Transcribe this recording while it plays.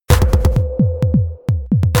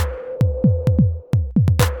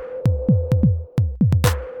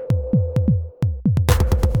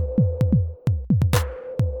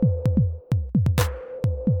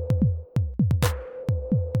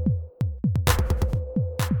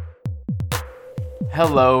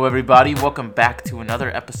Hello, everybody. Welcome back to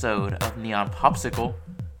another episode of Neon Popsicle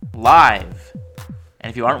live. And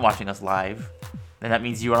if you aren't watching us live, then that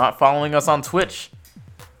means you are not following us on Twitch.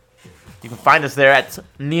 You can find us there at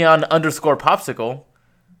neon_popsicle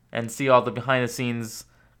and see all the behind-the-scenes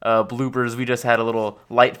bloopers. We just had a little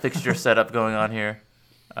light fixture setup going on here.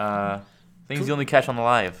 Things you only catch on the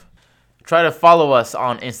live. Try to follow us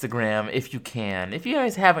on Instagram if you can. If you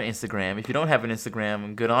guys have an Instagram. If you don't have an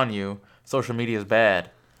Instagram, good on you. Social media is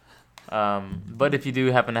bad. But if you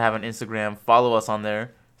do happen to have an Instagram, follow us on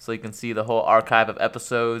there so you can see the whole archive of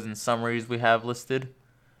episodes and summaries we have listed.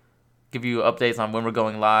 Give you updates on when we're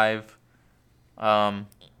going live.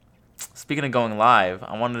 Speaking of going live,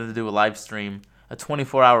 I wanted to do a live stream, a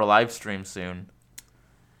 24-hour live stream soon.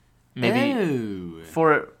 Maybe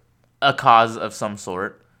for a cause of some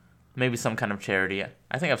sort. Maybe some kind of charity.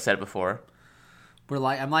 I think I've said it before.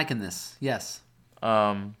 I'm liking this. Yes.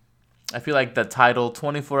 I feel like the title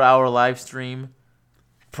 24-hour live stream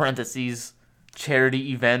parentheses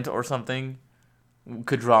charity event or something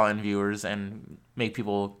could draw in viewers and make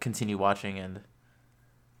people continue watching and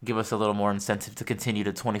give us a little more incentive to continue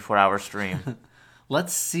the 24-hour stream.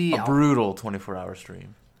 Let's see. A brutal 24-hour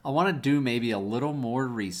stream. I want to do maybe a little more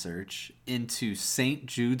research into St.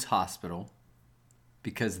 Jude's Hospital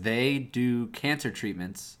because they do cancer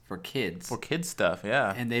treatments for kids. For kids stuff,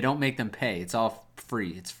 yeah. And they don't make them pay. It's all free.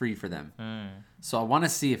 It's free for them. So I want to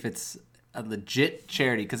see if it's a legit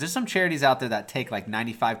charity because there's some charities out there that take like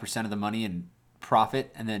 95% of the money and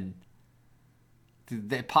profit and then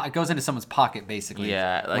it goes into someone's pocket basically.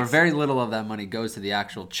 Yeah. Where very little of that money goes to the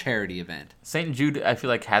actual charity event. St. Jude, I feel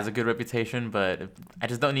like, has a good reputation, but I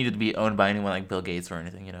just don't need it to be owned by anyone like Bill Gates or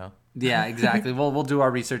anything, you know? Yeah, exactly. We'll do our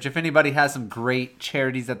research. If anybody has some great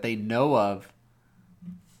charities that they know of,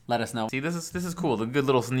 let us know. See, this is cool. The good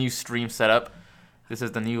little new stream setup. This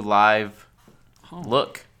is the new live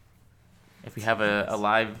look. If we have a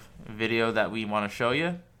live video that we want to show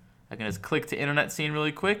you, I can just click to internet scene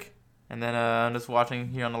really quick, and then I'm just watching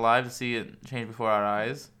here on the live to see it change before our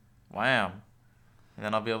eyes. Wham! And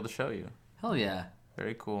then I'll be able to show you. Hell yeah.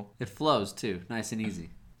 Very cool. It flows, too. Nice and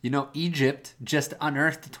easy. You know, Egypt just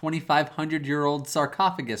unearthed a 2,500-year-old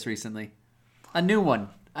sarcophagus recently. A new one.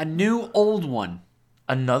 A new old one.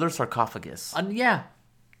 Another sarcophagus. Yeah.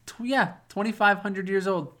 2,500 years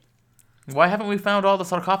old. Why haven't we found all the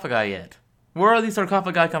sarcophagi yet? Where are these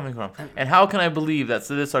sarcophagi coming from? And how can I believe that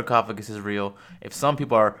this sarcophagus is real if some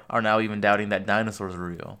people are now even doubting that dinosaurs are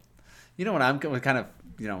real? You know what kind of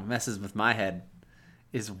messes with my head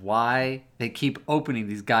is why they keep opening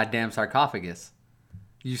these goddamn sarcophagus.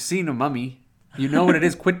 You've seen a mummy. You know what it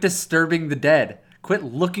is. Quit disturbing the dead. Quit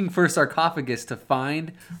looking for a sarcophagus to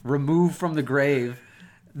find, remove from the grave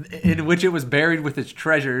in which it was buried with its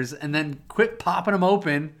treasures, and then quit popping them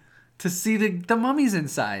open to see the mummies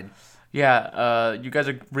inside. Yeah, you guys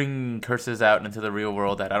are bringing curses out into the real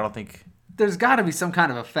world that I don't think... There's got to be some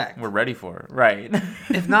kind of effect. We're ready for. Right.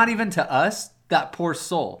 If not even to us, that poor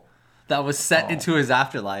soul that was set into his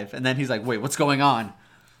afterlife, and then he's like, wait, what's going on?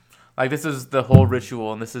 Like, this is the whole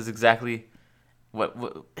ritual, and this is exactly what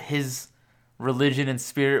his religion and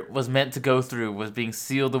spirit was meant to go through, was being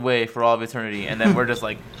sealed away for all of eternity, and then we're just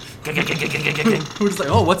like... We're just like,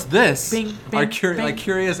 oh, what's this? Bing, bing, like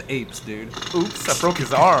curious apes, dude. Oops, I broke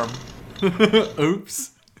his arm.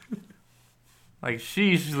 Oops. Like,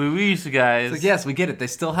 sheesh Louise, guys. It's like, yes, we get it. They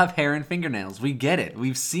still have hair and fingernails. We get it.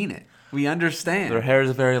 We've seen it. We understand. Their hair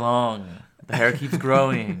is very long. The hair keeps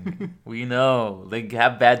growing. We know. They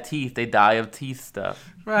have bad teeth. They die of teeth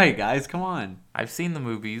stuff. Right, guys, come on. I've seen the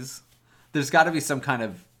movies. There's got to be some kind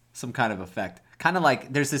of effect. Kind of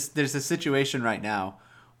like there's a situation right now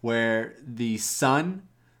where the sun,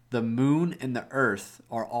 the moon, and the earth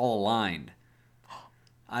are all aligned.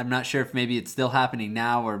 I'm not sure if maybe it's still happening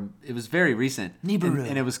now or it was very recent. Nibiru.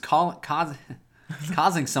 And it was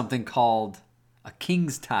causing something called a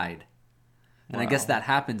king's tide. And Wow. I guess that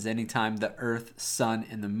happens anytime the earth, sun,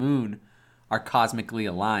 and the moon are cosmically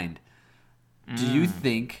aligned. Do you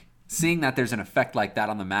think, seeing that there's an effect like that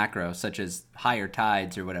on the macro, such as higher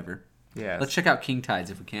tides or whatever, Yes. let's check out king tides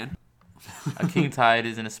if we can. A king tide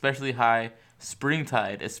is an especially high spring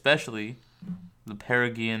tide, especially the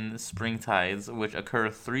Peregian spring tides, which occur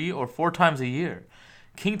 3 or 4 times a year.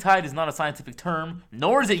 King tide is not a scientific term,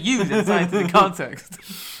 nor is it used in scientific context.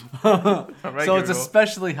 So it's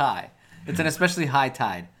especially high. It's an especially high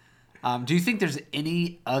tide. Do you think there's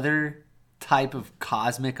any other type of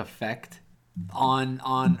cosmic effect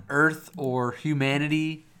on Earth or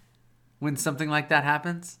humanity when something like that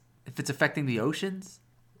happens? If it's affecting the oceans?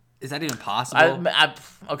 Is that even possible?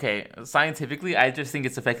 Okay, scientifically, I just think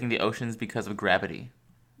it's affecting the oceans because of gravity.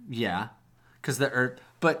 Yeah. Because the Earth,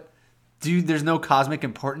 but dude, there's no cosmic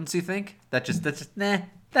importance. You think that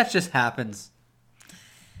just happens.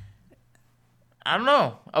 I don't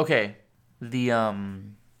know. Okay, the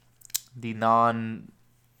non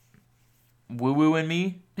woo woo in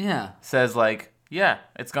me Yeah, says like, yeah,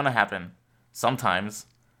 it's gonna happen sometimes.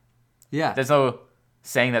 yeah. There's no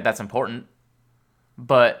saying that that's important,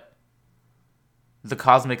 but the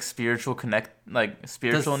cosmic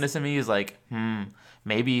spiritualness in me is like,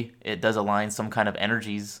 maybe it does align some kind of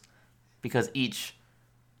energies, because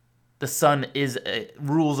the sun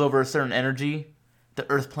rules over a certain energy, the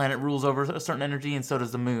Earth planet rules over a certain energy, and so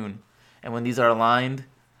does the moon. And when these are aligned,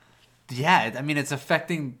 Yeah, I mean, it's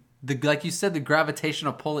affecting like you said, the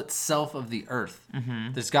gravitational pull itself of the Earth.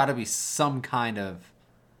 Mm-hmm. There's got to be some kind of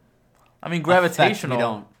I mean, effect gravitational we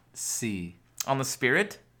don't see on the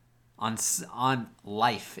spirit, on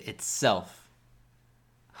life itself.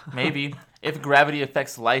 maybe. If gravity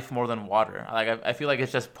affects life more than water, like I feel like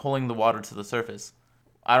it's just pulling the water to the surface.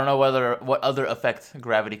 I don't know what other effect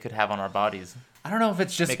gravity could have on our bodies. I don't know if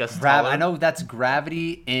it's just Make us gravity. taller? I know that's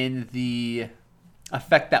gravity in the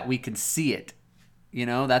effect that we can see it. You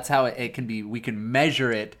know, that's how it can be. We can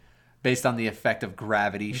measure it based on the effect of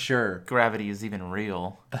gravity. Sure. Gravity is even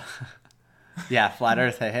real. Yeah, flat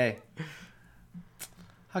Earth. Hey.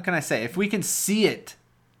 How can I say? If we can see it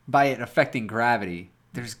by it affecting gravity,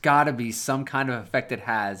 there's got to be some kind of effect it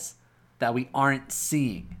has that we aren't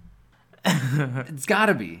seeing. It's got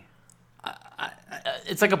to be.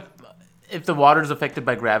 It's like if the water is affected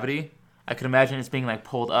by gravity, I could imagine it's being like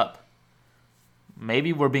pulled up.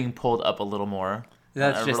 Maybe we're being pulled up a little more.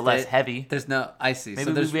 That's just less it. heavy. There's no. I see. Maybe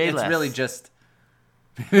So there's. we weigh It's less. really just.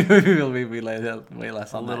 we lay way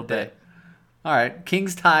less on A little that day. bit. All right,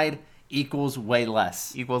 King's Tide equals way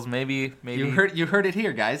less. Equals maybe You heard it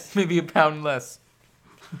here, guys. maybe a pound less.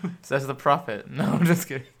 Says the prophet. No, I'm just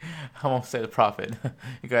kidding. I won't say the prophet.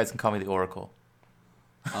 You guys can call me the oracle.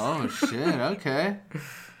 Oh shit. Okay.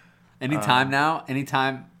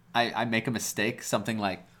 Anytime I make a mistake, something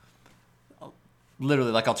like,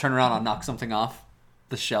 literally, like I'll turn around, I'll knock something off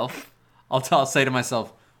the shelf. I'll say to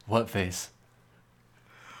myself, "What vase?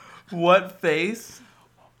 What face?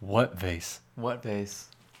 What vase?" What face?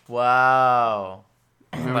 Wow.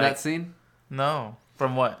 Remember Like- that scene? No.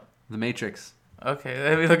 From what? The Matrix. Okay,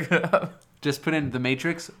 let me look it up. Just put in The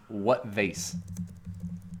Matrix. What vase?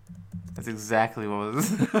 That's exactly what was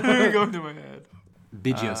going through my head.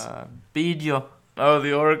 Bigios. Bidio. Oh,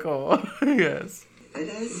 the oracle. Yes. I'd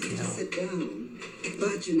ask you to sit down,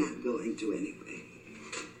 but you're not going to anyway.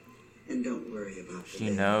 And don't worry about the She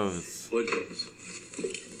vase. knows. What is?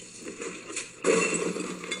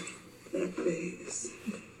 That vase.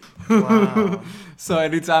 Wow. So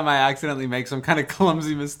anytime I accidentally make some kind of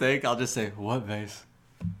clumsy mistake, I'll just say, "What vase?"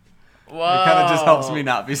 Wow. It kind of just helps me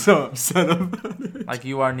not be so upset about it. Like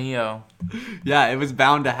you are Neo. Yeah, it was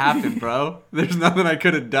bound to happen, bro. There's nothing I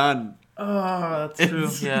could have done. Oh, that's true.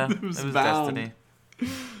 Yeah, it it was was bound. destiny.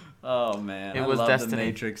 Oh man, It I was love destiny. The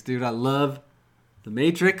Matrix, dude. I love The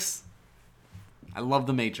Matrix. I love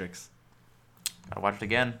The Matrix. Gotta watch it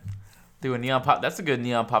again. Do a Neon Pop. That's a good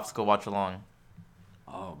Neon Popsicle watch along.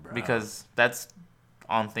 Oh, bro. Because that's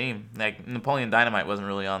on theme. Like Napoleon Dynamite wasn't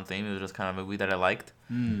really on theme. It was just kind of a movie that I liked.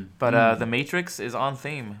 But The Matrix is on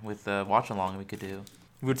theme with the watch along we could do.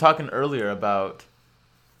 We were talking earlier about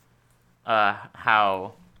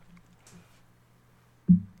how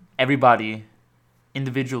everybody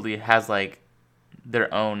individually has like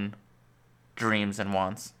their own dreams and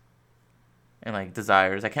wants and like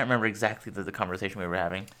desires. I can't remember exactly the conversation we were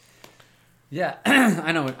having. Yeah,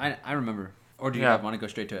 I know. I remember. Or do you Yeah. want to go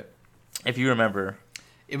straight to it? If you remember,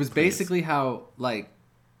 It was basically how like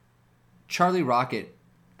Charlie Rocket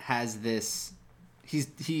has this.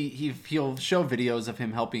 He'll show videos of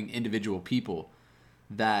him helping individual people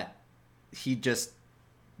that he just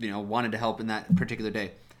wanted to help in that particular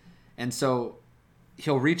day, and so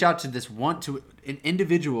he'll reach out to an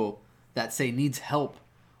individual that say needs help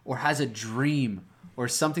or has a dream or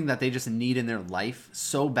something that they just need in their life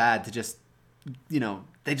so bad to just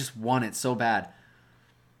they just want it so bad.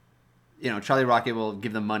 Charlie Rocket will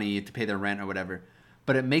give them money to pay their rent or whatever.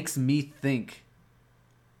 But it makes me think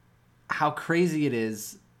how crazy it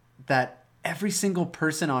is that every single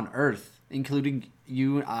person on Earth, including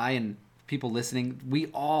you, I, and people listening, we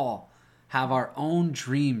all have our own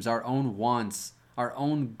dreams, our own wants, our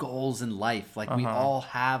own goals in life. Like we all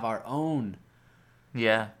have our own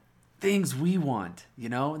yeah, things we want.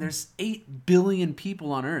 There's 8 billion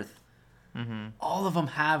people on Earth. All of them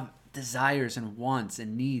have desires and wants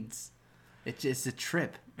and needs. It's a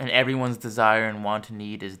trip. and everyone's desire and want and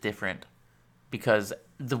need is different because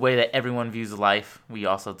the way that everyone views life, we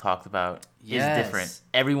also talked about, Yes. is different.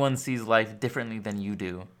 Everyone sees life differently than you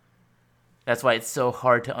do. That's why it's so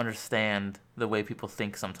hard to understand the way people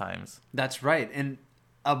think sometimes. That's right. And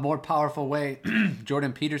a more powerful way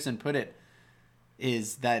Jordan Peterson put it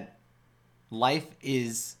is that life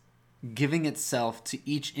is giving itself to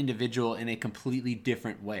each individual in a completely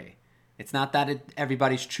different way. It's not that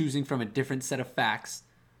everybody's choosing from a different set of facts.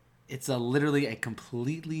 It's literally a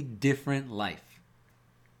completely different life.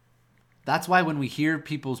 That's why when we hear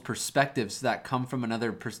people's perspectives that come from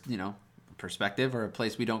another perspective or a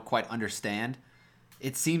place we don't quite understand,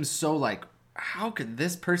 it seems so like, how could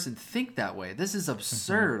this person think that way? This is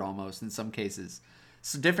absurd almost in some cases.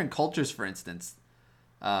 So different cultures, for instance,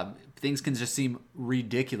 things can just seem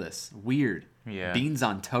ridiculous, weird. Yeah. Beans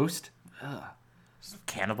on toast? Ugh.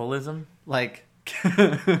 Cannibalism? Like,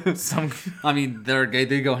 Some I mean,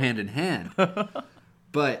 they go hand in hand.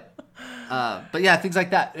 But yeah, things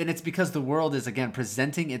like that. And it's because the world is, again,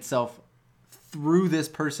 presenting itself through this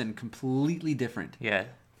person completely different. Yeah.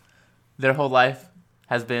 Their whole life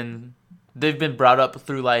they've been brought up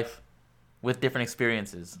through life with different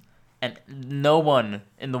experiences. And no one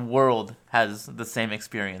in the world has the same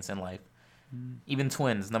experience in life. Even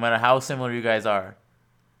twins, no matter how similar you guys are.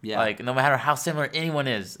 Yeah. Like, no matter how similar anyone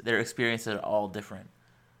is, their experiences are all different.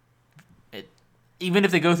 Even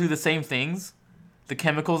if they go through the same things, the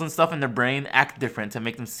chemicals and stuff in their brain act different to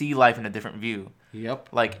make them see life in a different view. Yep.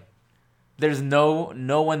 Like, there's no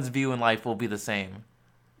one's view in life will be the same.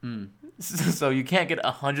 So you can't get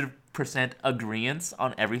 100% agreement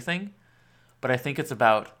on everything, but I think it's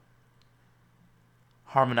about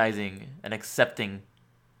harmonizing and accepting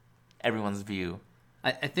everyone's view.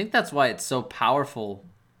 I think that's why it's so powerful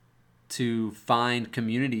to find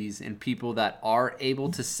communities and people that are able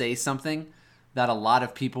to say something that a lot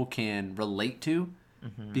of people can relate to,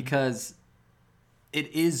 because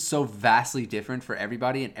it is so vastly different for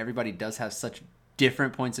everybody, and everybody does have such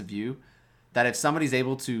different points of view that if somebody's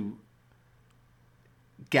able to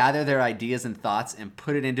gather their ideas and thoughts and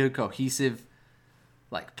put it into a cohesive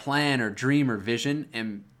like plan or dream or vision,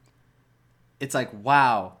 and it's like,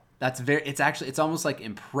 wow, it's almost like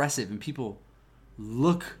impressive, and people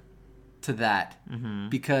look to that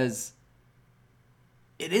because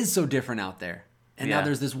it is so different out there. And now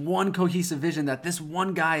there's this one cohesive vision that this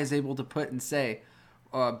one guy is able to put and say,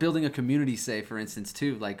 building a community, say, for instance,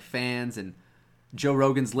 too, like fans and Joe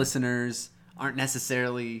Rogan's listeners aren't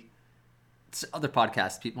necessarily other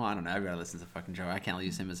podcast people. I don't know. I've got to listen to fucking Joe. I can't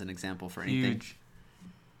use him as an example for anything. Huge.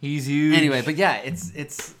 He's huge. Anyway, but yeah,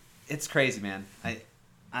 it's crazy, man. I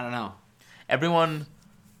don't know. Everyone,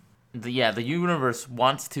 the universe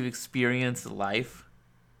wants to experience life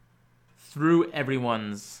through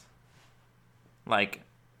everyone's, like,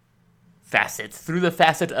 facets, through the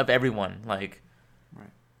facet of everyone, like, right.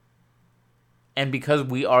 And because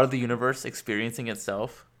we are the universe experiencing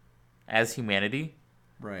itself as humanity,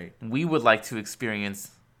 Right. we would like to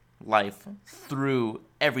experience life through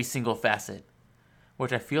every single facet,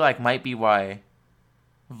 which I feel like might be why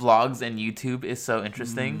vlogs and YouTube is so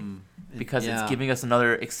interesting, because it's giving us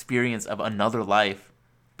another experience of another life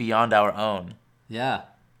beyond our own. Yeah.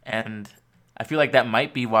 And I feel like that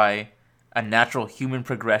might be why a natural human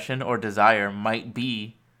progression or desire might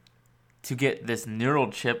be to get this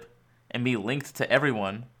neural chip and be linked to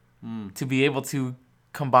everyone to be able to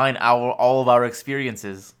combine all of our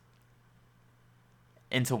experiences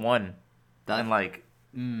into one. And like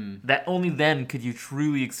that only then could you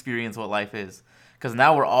truly experience what life is. Because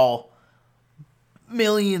now we're all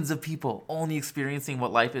millions of people only experiencing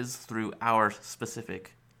what life is through our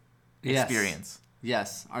specific experience.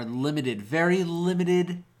 Yes, our limited, very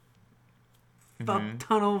limited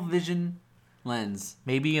tunnel vision lens.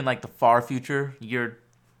 Maybe in like the far future, year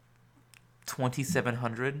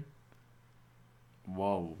 2700,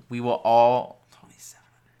 Whoa. we will all 2700.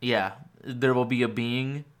 Yeah, there will be a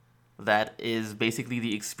being that is basically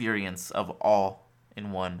the experience of all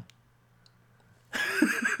in one.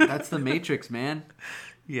 That's the Matrix, man.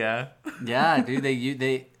 Yeah. Yeah,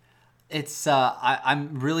 dude. It's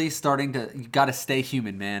I'm really starting to. You gotta stay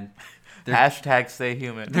human, man. Hashtag stay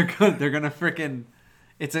human. They're gonna freaking.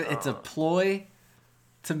 It's a ploy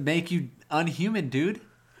to make you unhuman, dude.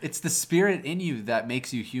 It's the spirit in you that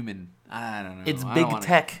makes you human. I don't know. It's big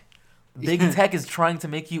tech. Big tech is trying to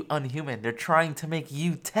make you unhuman. They're trying to make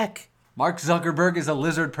you tech. Mark Zuckerberg is a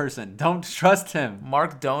lizard person. Don't trust him.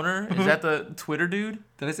 Mark Donor? Is that the Twitter dude?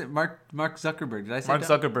 Did I say Mark Zuckerberg? Did I say Mark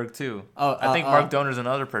Zuckerberg too. Oh, I think Mark Donor's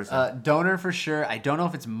another person. Donor for sure. I don't know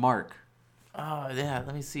if it's Mark. Oh yeah,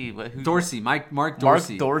 let me see. Who? Dorsey. Mark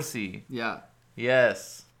Dorsey. Mark Dorsey. Yeah.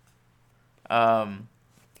 Yes.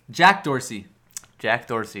 Jack Dorsey. Jack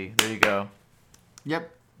Dorsey. There you go.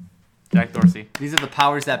 Yep. Jack Dorsey. These are the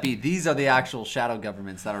powers that be. These are the actual shadow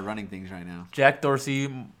governments that are running things right now. Jack Dorsey,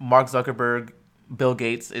 Mark Zuckerberg, Bill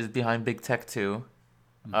Gates is behind big tech too.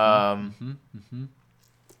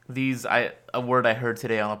 These a word I heard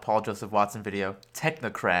today on a Paul Joseph Watson video.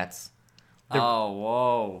 Technocrats.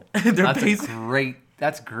 Whoa. They're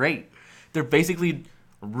That's great. They're basically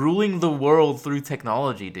ruling the world through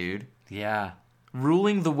technology, dude. Yeah.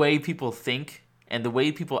 Ruling the way people think and the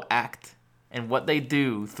way people act and what they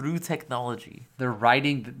do through technology. They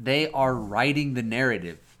are writing the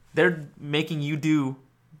narrative. They're making you do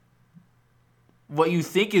what you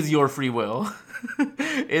think is your free will.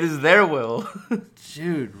 It is their will.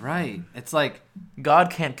 Dude, right. It's like, God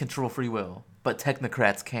can't control free will, but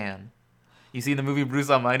technocrats can. You see the movie Bruce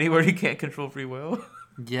Almighty where he can't control free will?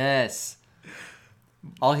 yes.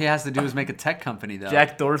 All he has to do is make a tech company, though.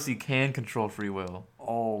 Jack Dorsey can control free will.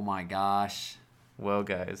 Oh my gosh. Well,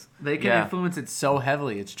 guys. They can influence it so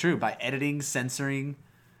heavily. It's true. By editing, censoring,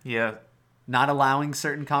 Yeah. not allowing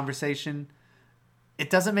certain conversation. It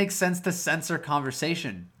doesn't make sense to censor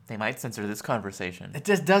conversation. They might censor this conversation. It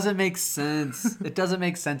just doesn't make sense. It doesn't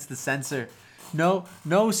make sense to censor. No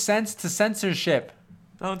sense to censorship.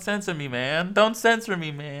 Don't censor me, man. Don't censor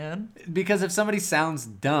me, man. Because if somebody sounds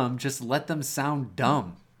dumb, just let them sound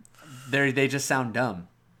dumb. They just sound dumb.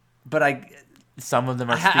 But Some of them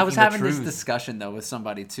are speaking I was having the truth. this discussion, though, with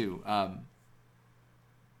somebody, too.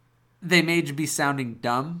 They may be sounding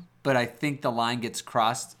dumb, but I think the line gets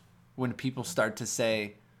crossed when people start to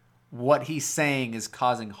say what he's saying is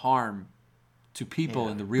causing harm to people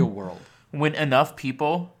in the real world. When enough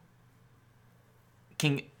people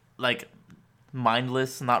can, like,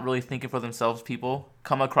 mindless, not really thinking for themselves people,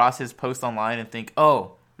 come across his post online and think,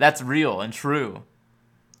 oh, that's real and true,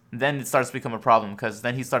 then it starts to become a problem because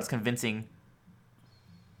then he starts convincing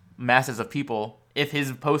masses of people. If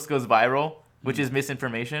his post goes viral, which is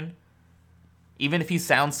misinformation, even if he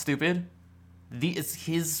sounds stupid,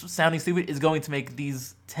 his sounding stupid is going to make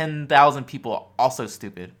these 10,000 people also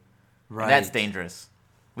stupid. Right. And that's dangerous.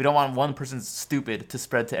 We don't want one person stupid to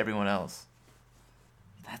spread to everyone else.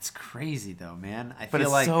 That's crazy, though, man. I But feel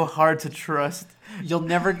it's like so hard to trust.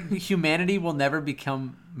 humanity will never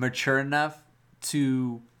become mature enough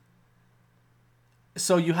to.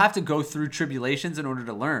 So you have to go through tribulations in order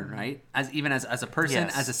to learn, right? As a person,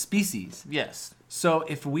 Yes. as a species. Yes. So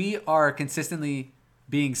if we are consistently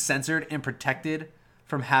being censored and protected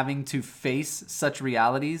from having to face such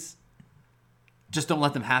realities, just don't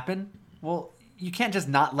let them happen. Well, you can't just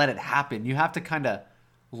not let it happen. You have to kind of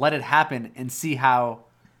let it happen and see how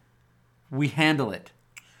we handle it.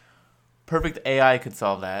 Perfect AI could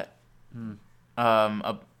solve that.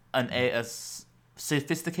 A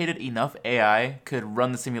sophisticated enough AI could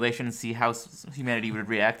run the simulation and see how humanity would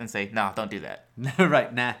react and say, nah, don't do that.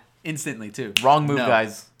 Right, nah. Instantly, too. Wrong move, No.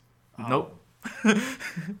 guys. Oh. Nope.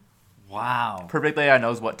 Wow. Perfect AI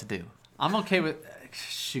knows what to do. I'm okay with...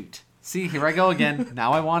 Shoot. See, here I go again.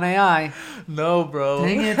 Now I want AI. No, bro.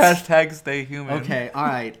 Dang it. Hashtag stay human. Okay, all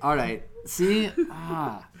right. See?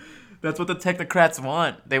 That's what the technocrats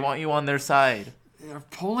want. They want you on their side. They're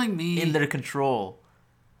pulling me. In their control.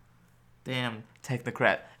 Damn,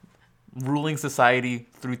 technocrat. Ruling society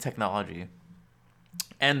through technology.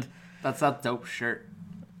 And That's a dope shirt.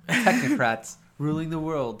 Technocrats ruling the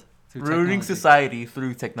world through ruling technology. society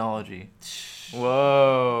through technology.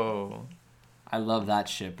 Whoa. I love that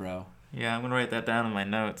shit, bro. Yeah, I'm going to write that down in my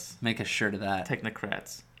notes. Make a shirt of that.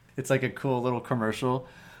 Technocrats. It's like a cool little commercial.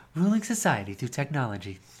 Ruling society through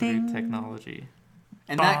technology. Through technology.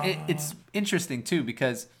 And it's interesting, too,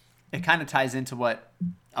 because it kind of ties into what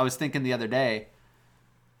I was thinking the other day.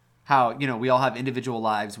 How, we all have individual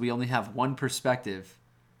lives. We only have one perspective,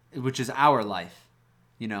 which is our life.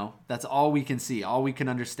 That's all we can see, all we can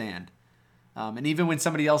understand. And even when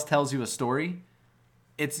somebody else tells you a story,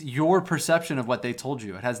 it's your perception of what they told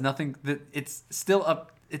you. It has nothing. It's still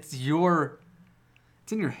up. It's in your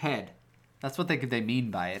head. That's what they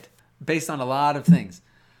mean by it, based on a lot of things.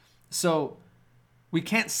 So we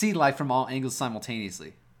can't see life from all angles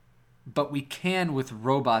simultaneously, but we can with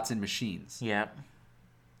robots and machines. Yeah.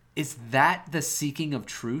 Is that the seeking of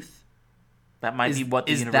truth? That might be what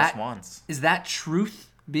the universe that, wants. Is that truth?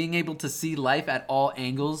 Being able to see life at all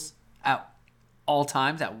angles, at all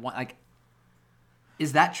times, at one, like,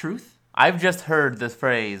 is that truth? I've just heard the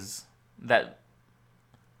phrase that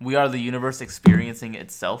we are the universe experiencing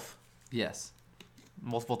itself Yes.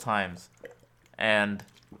 multiple times. And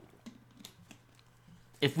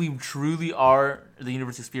if we truly are the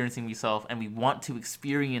universe experiencing itself and we want to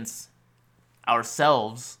experience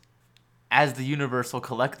ourselves as the universal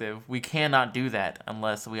collective, we cannot do that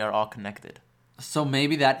unless we are all connected. So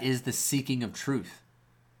maybe that is the seeking of truth.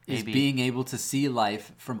 Is Maybe. being able to see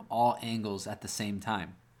life from all angles at the same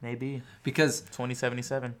time. Maybe. Because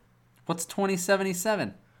 2077. what's 2077?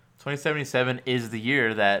 2077 is the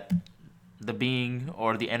year that the being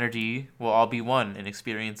or the energy will all be one and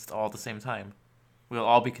experienced all at the same time. We'll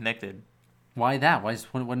all be connected. Why that?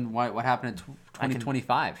 What happened in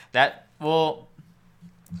 2025? That's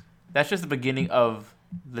just the beginning of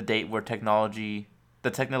the date where the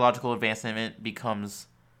technological advancement becomes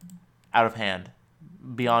out of hand,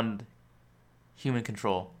 beyond human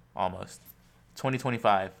control, almost.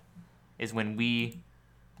 2025 is when we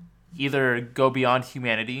either go beyond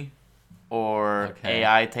humanity or Okay.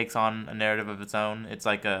 AI takes on a narrative of its own. It's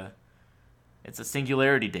a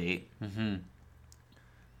singularity date. Mm-hmm.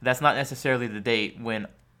 That's not necessarily the date when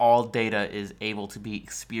all data is able to be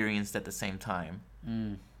experienced at the same time.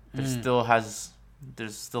 There's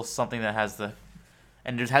still something that has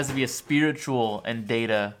and there has to be a spiritual and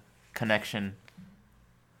data connection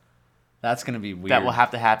That's gonna be weird. that will have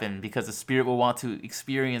to happen because the spirit will want to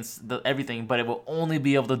experience everything, but it will only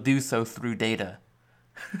be able to do so through data.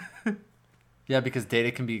 Yeah, because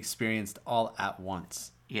data can be experienced all at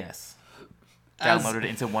once Yes. As- Downloaded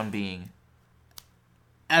into one being.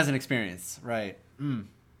 as an experience, right?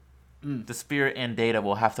 The spirit and data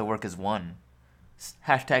will have to work as one.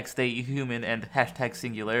 Hashtag stay human and hashtag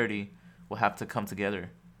singularity will have to come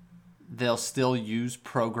together. They'll still use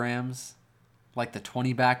programs like the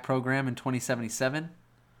 20 back program in 2077,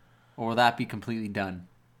 or will that be completely done?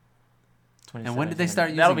 And when did they start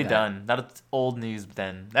That'll using be that? done. That's old news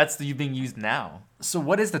then. That's being used now. So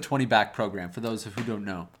what is the 20 back program for those who don't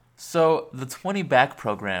know? So the 20 back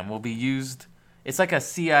program will be used. It's like a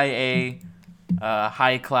CIA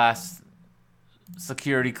high class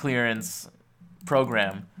security clearance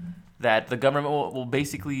program that the government will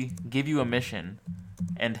basically give you a mission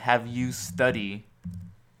and have you study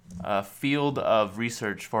a field of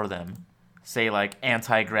research for them, say like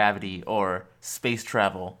anti-gravity or space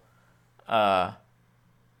travel. And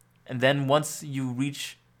then once you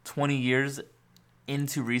reach 20 years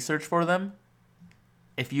into research for them,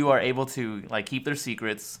 if you are able to like keep their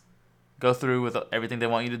secrets, go through with everything they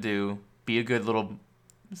want you to do, be a good little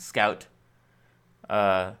scout,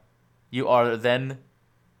 you are then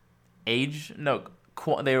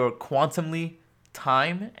they were quantumly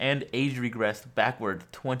time and age regressed backward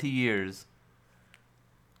 20 years,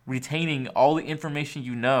 retaining all the information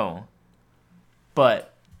you know,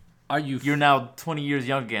 but you're now 20 years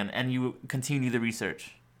young again, and you continue the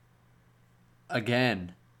research.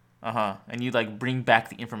 Again? And you like bring back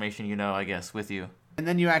the information you know, I guess, with you. And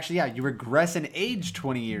then you actually, you regress in age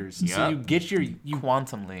 20 years. So Yep. you get your...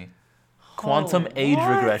 Quantumly. Quantum age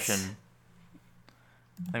what? regression.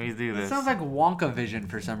 Let me do It this. sounds like Wonka vision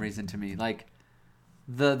for some reason to me. Like,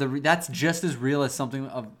 that's just as real as something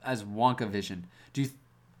as Wonka vision. Do you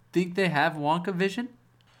think they have Wonka vision?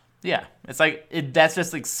 Yeah, it's like that's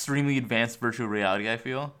just extremely advanced virtual reality, I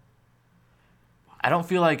feel. I don't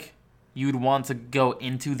feel like you'd want to go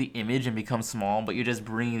into the image and become small, but you're just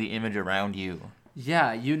bringing the image around you.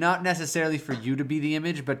 Yeah, not necessarily for you to be the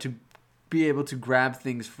image, but to be able to grab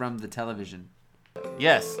things from the television.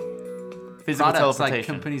 Yes. Physical Products like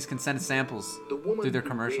teleportation. companies can send samples The woman through their who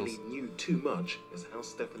commercials. really knew too much is how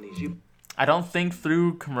Stephanie's I don't think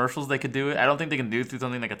through commercials they could do it. I don't think they can do it through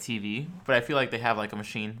something like a TV, but I feel like they have like a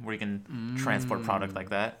machine where you can transport product like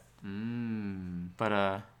that.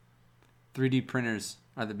 But 3D printers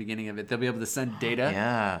are the beginning of it. They'll be able to send data,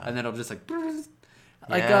 yeah. and then it'll just like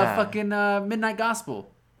Yeah. fucking Midnight Gospel.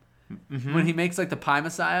 When he makes like the Pie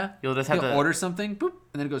Messiah, You'll just have he'll to order something, boop,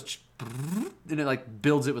 and then it goes, and it like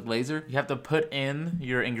builds it with laser. You have to put in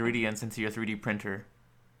your ingredients into your 3D printer,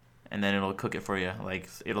 and then it'll cook it for you. Like,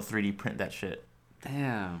 it'll 3D print that shit.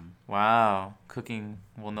 Damn. Wow. Cooking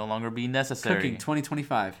will no longer be necessary. Cooking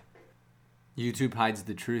 2025. YouTube hides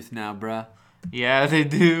the truth now, bruh. Yeah, they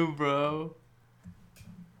do, bro.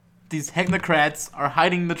 These technocrats are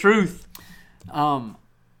hiding the truth.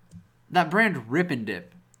 That brand Rip and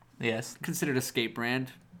Dip, Yes. considered a skate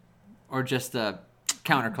brand, or just a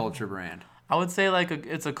counterculture brand? I would say, like,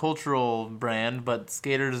 it's a cultural brand, but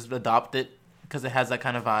skaters adopt it because it has that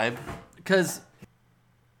kind of vibe. Because,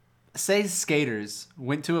 say skaters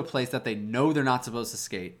went to a place that they know they're not supposed to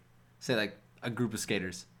skate, say like a group of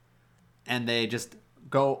skaters, and they just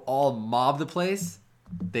go all mob the place,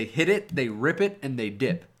 they hit it, they rip it, and they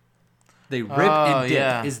dip. They rip and dip.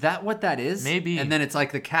 yeah. Is that what that is? Maybe. And then it's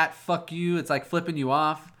like the cat fuck you, it's like flipping you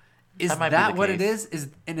off. Is That might be that the what it case. is?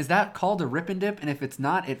 Is that called a rip and dip? And if it's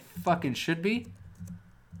not, it fucking should be.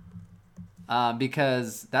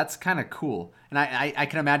 Because that's kind of cool. And I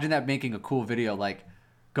can imagine that making a cool video, like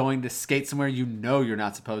going to skate somewhere you know you're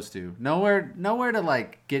not supposed to. Nowhere to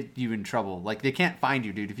like get you in trouble. Like they can't find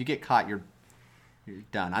you, dude. If you get caught, you're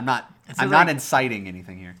done. I'm not inciting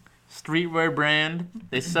anything here. Streetwear brand.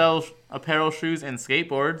 They sell apparel, shoes, and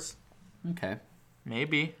skateboards. Okay.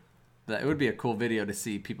 Maybe. It would be a cool video to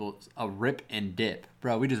see people rip and dip.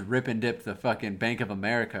 Bro, we just rip and dip the fucking Bank of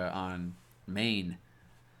America on Maine.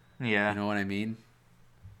 Yeah. You know what I mean?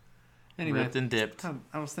 Anyway, Ripped and dipped.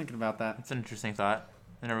 I was thinking about that. That's an interesting thought.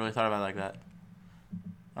 I never really thought about it like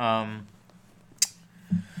that.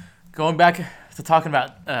 Going back to talking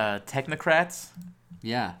about technocrats.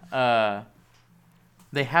 Yeah.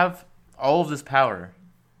 They have all of this power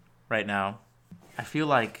right now. I feel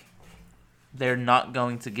like they're not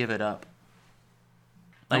going to give it up.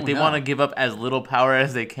 Like, they want to give up as little power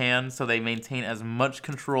as they can so they maintain as much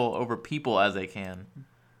control over people as they can.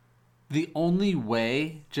 The only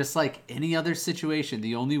way, just like any other situation,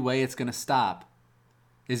 the only way it's going to stop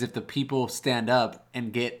is if the people stand up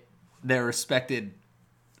and get their respected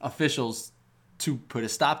officials to put a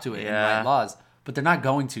stop to it and write laws. But they're not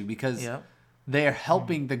going to because they are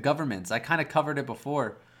helping the governments. I kind of covered it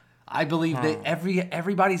before. I believe that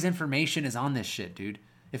everybody's information is on this shit, dude.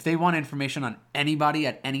 If they want information on anybody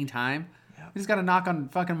at any time, we just got to knock on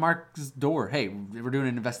fucking Mark's door. Hey, we're doing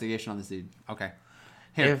an investigation on this dude. Okay.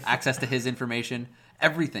 Here, access to his information,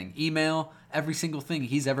 everything, email, every single thing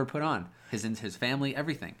he's ever put on, his family,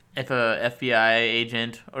 everything. If a FBI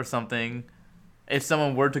agent or something, if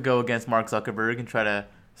someone were to go against Mark Zuckerberg and try to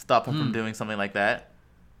stop him from doing something like that,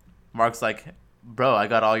 Mark's like, bro, I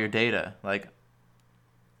got all your data. Like,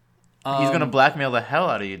 he's going to blackmail the hell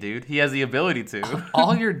out of you, dude. He has the ability to.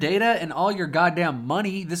 All your data and all your goddamn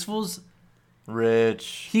money, this fool's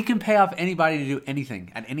rich. He can pay off anybody to do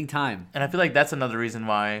anything at any time. And I feel like that's another reason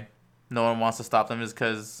why no one wants to stop them is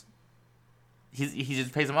because he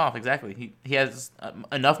just pays them off. Exactly. He has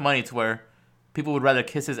enough money to where people would rather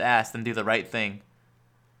kiss his ass than do the right thing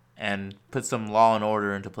and put some law and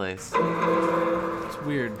order into place. It's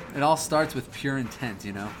weird. It all starts with pure intent,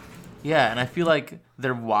 you know? Yeah, and I feel like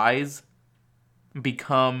their whys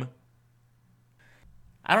become...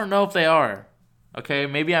 I don't know if they are. Okay,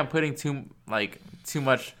 maybe I'm putting too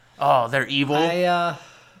much, they're evil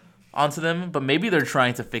onto them, but maybe they're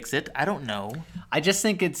trying to fix it. I don't know. I just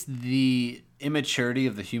think it's the immaturity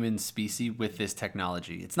of the human species with this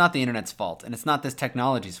technology. It's not the internet's fault, and it's not this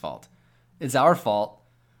technology's fault. It's our fault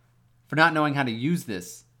for not knowing how to use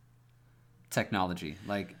this technology.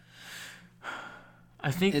 Like,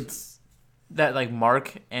 I think it's that like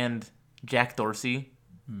Mark and Jack Dorsey,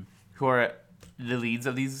 who are the leads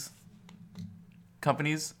of these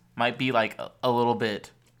companies, might be like a little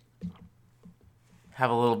bit,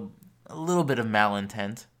 have a little bit of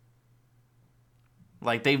malintent.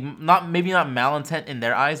 Like maybe not malintent in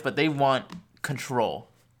their eyes, but they want control.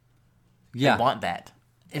 Yeah, they want that.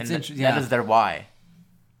 It's and that is their why,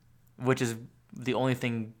 which is the only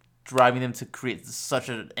thing driving them to create such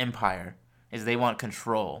an empire. Is they want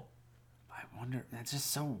control. I wonder. That's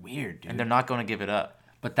just so weird, dude. And they're not going to give it up.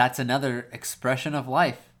 But that's another expression of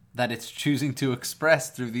life that it's choosing to express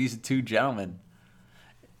through these two gentlemen.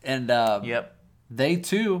 And they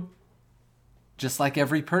too, just like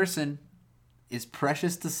every person, is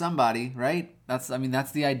precious to somebody, right? That's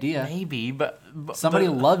the idea. Maybe, but somebody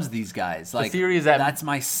loves these guys. Like, the theory is that that's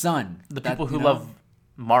my son. The people who love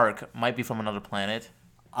Mark might be from another planet.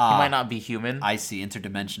 He might not be human. I see,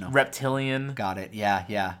 interdimensional. Reptilian. Got it.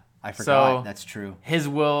 Yeah. I forgot. So, that's true. His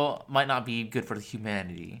will might not be good for the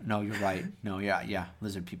humanity. No, you're right. No, yeah.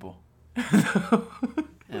 Lizard people.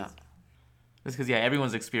 Yeah. It's because,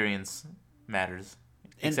 everyone's experience matters.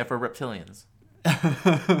 Except for reptilians.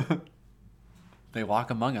 They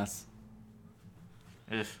walk among us.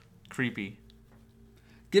 Ugh, creepy.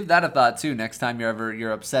 Give that a thought, too, next time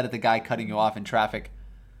you're upset at the guy cutting you off in traffic.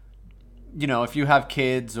 You know, if you have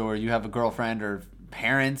kids or you have a girlfriend or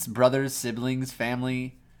parents, brothers, siblings,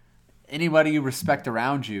 family, anybody you respect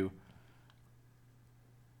around you,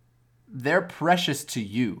 they're precious to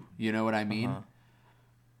you. You know what I mean?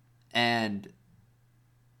 And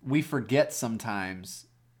we forget sometimes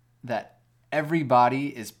that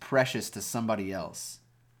everybody is precious to somebody else.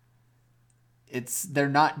 They're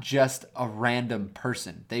not just a random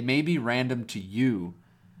person. They may be random to you,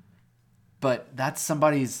 but that's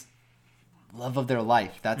somebody's love of their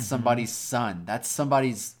life. That's somebody's son. That's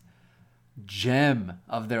somebody's gem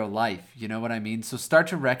of their life. You know what I mean? So start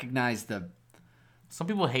to recognize some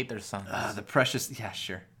people hate their sons. The precious. Yeah,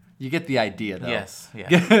 sure. You get the idea, though. Yes.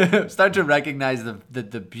 Yeah. Start to recognize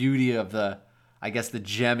the beauty of the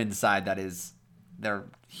gem inside that is their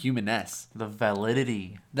humanness. The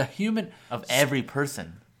validity. The human of every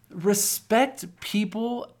person. respect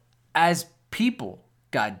people as people.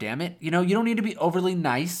 God damn it. You know, you don't need to be overly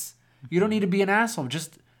nice. You don't need to be an asshole.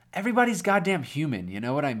 Just everybody's goddamn human. You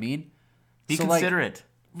know what I mean? Be So, like, considerate.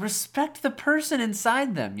 respect the person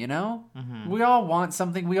inside them, you know? We all want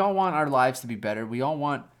something. We all want our lives to be better. We all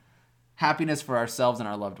want happiness for ourselves and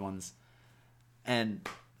our loved ones. And,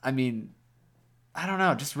 I mean, I don't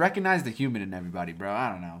know. Just recognize the human in everybody, bro. I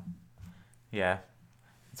don't know. Yeah.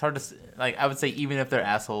 It's hard to... Like, I would say even if they're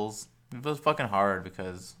assholes, it was fucking hard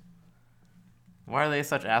because... Why are they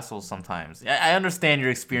such assholes sometimes? I understand you're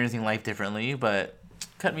experiencing life differently, but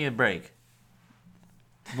cut me a break.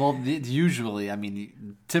 Well, usually, I mean, the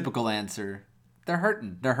typical answer, they're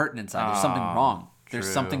hurting. They're hurting inside. There's something wrong. There's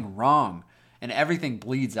true. something wrong. And everything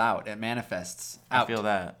bleeds out. It manifests out. I feel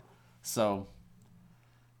that. So,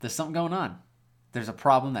 there's something going on. There's a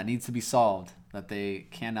problem that needs to be solved that they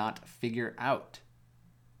cannot figure out.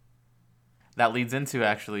 That leads into,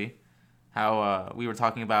 actually, how we were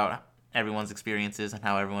talking about everyone's experiences and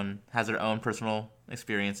how everyone has their own personal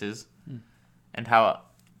experiences. And how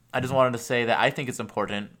I just wanted to say that I think it's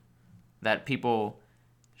important that people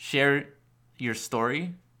share your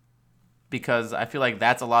story because I feel like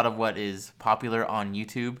that's a lot of what is popular on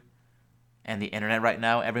YouTube and the internet right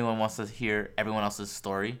now. Everyone wants to hear everyone else's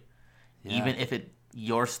story. Yeah. Even if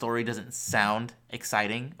your story doesn't sound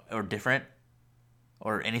exciting or different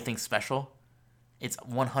or anything special, it's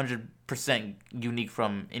 100% unique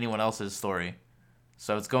from anyone else's story.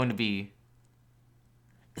 So it's going to be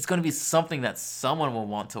something that someone will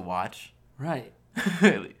want to watch. Right.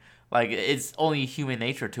 Like, it's only human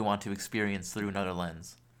nature to want to experience through another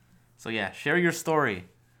lens. So yeah, share your story. And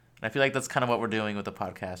I feel like that's kind of what we're doing with the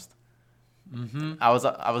podcast. Mm-hmm. I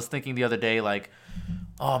was thinking the other day, like,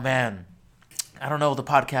 oh man, I don't know if the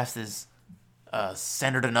podcast is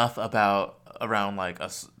centered enough around like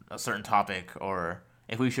a certain topic, or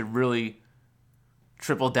if we should really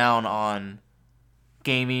triple down on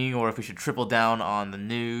gaming, or if we should triple down on the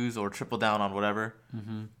news, or triple down on whatever.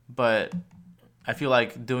 Mm-hmm. But I feel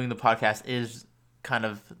like doing the podcast is kind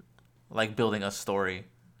of like building a story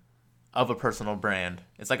of a personal brand.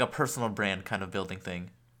 It's like a personal brand kind of building thing.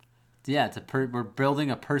 Yeah, we're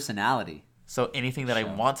building a personality. So anything that I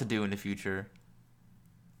want to do in the future,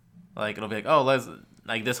 like it'll be like, oh,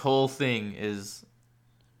 like this whole thing is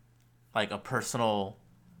like a personal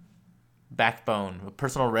backbone, a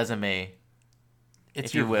personal resume. It's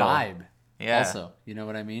if your you will. vibe. Yeah. Also, you know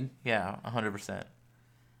what I mean? Yeah, 100%.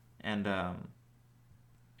 And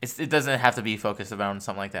it doesn't have to be focused around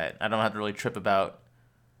something like that. I don't have to really trip about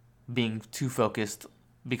being too focused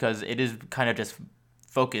because it is kind of just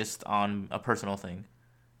focused on a personal thing.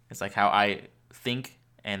 It's like how I think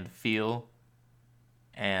and feel,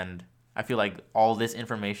 and I feel like all this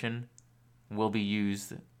information will be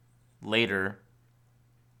used later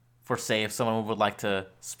for, say, if someone would like to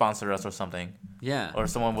sponsor us or something. Yeah. Or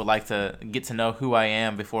someone would like to get to know who I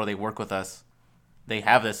am before they work with us. They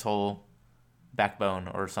have this whole backbone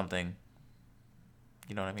or something.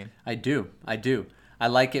 You know what I mean? I do. I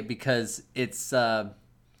like it because it's like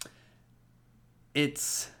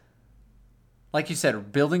you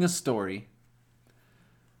said, building a story.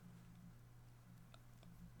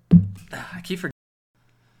 I keep forgetting.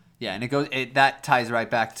 Yeah, and that ties right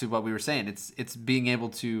back to what we were saying. It's being able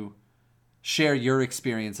to share your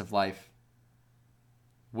experience of life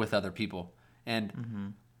with other people.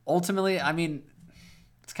 And ultimately, I mean,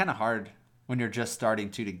 it's kind of hard when you're just starting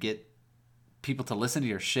to get people to listen to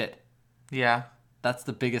your shit. Yeah. That's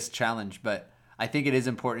the biggest challenge, but I think it is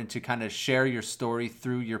important to kind of share your story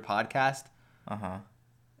through your podcast. Uh-huh.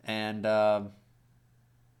 And I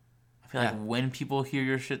feel like when people hear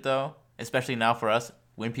your shit, though, especially now for us,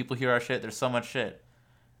 when people hear our shit, there's so much shit.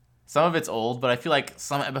 Some of it's old, but I feel like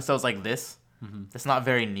some episodes like this, it's not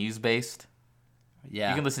very news-based. yeah.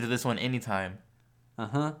 You can listen to this one anytime.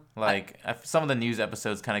 Uh-huh. Like, some of the news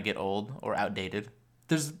episodes kind of get old or outdated.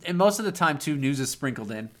 And most of the time, too, news is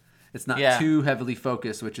sprinkled in. It's not too heavily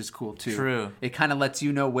focused, which is cool, too. True. It kind of lets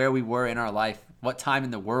you know where we were in our life, what time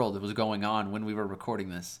in the world it was going on when we were recording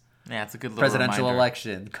this. Yeah, it's a good little Presidential reminder.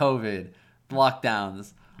 election, COVID,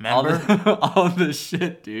 lockdowns. Remember? All this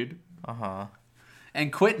shit, dude. Uh-huh.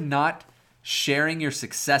 And quit not sharing your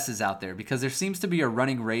successes out there because there seems to be a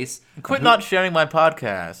running race. Quit not sharing my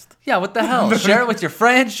podcast. Yeah, what the hell? Share it with your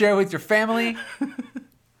friends, share it with your family.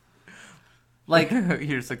 Like,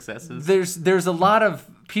 your successes. there's a lot of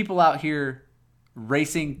people out here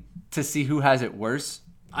racing to see who has it worse.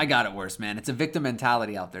 I got it worse, man. It's a victim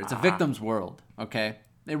mentality out there. It's a victim's world, okay?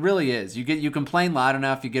 It really is. You complain loud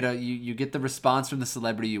enough, you get the response from the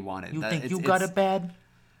celebrity you wanted. You think you got it bad?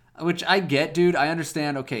 Which I get, dude. I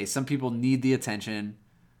understand. Okay, some people need the attention.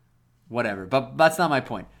 whatever. But that's not my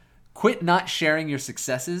point. Quit not sharing your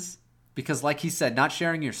successes because, like he said, not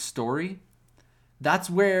sharing your story. That's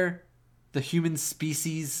where the human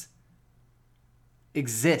species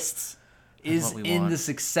exists, is in the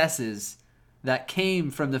successes that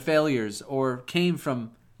came from the failures or came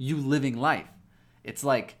from you living life. It's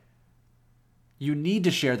like you need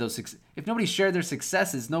to share those. If nobody shared their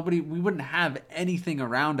successes, we wouldn't have anything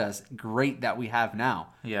around us great that we have now.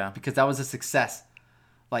 Yeah. Because that was a success.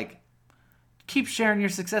 Like, keep sharing your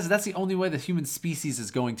successes. That's the only way the human species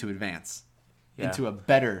is going to advance into a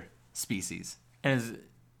better species. And it's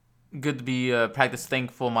good to be practice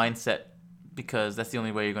thankful mindset because that's the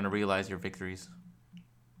only way you're going to realize your victories.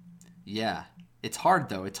 Yeah. It's hard,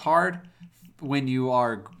 though. It's hard when you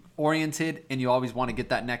are oriented and you always want to get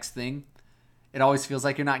that next thing. It always feels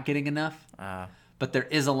like you're not getting enough. But there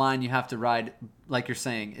is a line you have to ride, like you're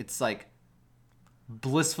saying. It's like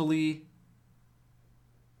blissfully,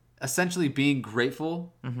 essentially being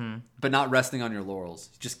grateful, but not resting on your laurels.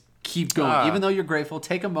 Just keep going. Even though you're grateful,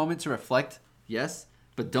 take a moment to reflect, yes,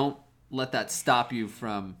 but don't let that stop you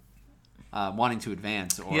from wanting to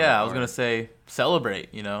advance. I was going to say celebrate,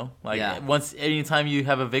 anytime you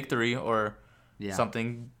have a victory or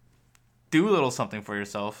something, do a little something for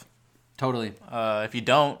yourself. Totally. If you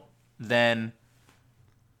don't, then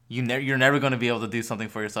you're never going to be able to do something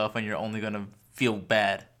for yourself, and you're only going to feel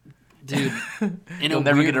bad. Dude, you'll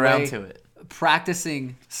never get around to it.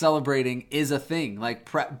 Practicing celebrating is a thing. Like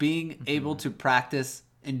being able to practice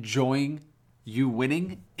enjoying you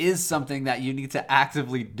winning is something that you need to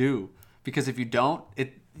actively do. Because if you don't,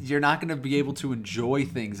 you're not going to be able to enjoy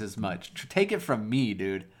things as much. Take it from me,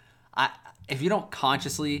 dude. If you don't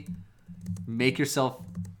consciously make yourself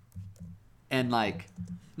and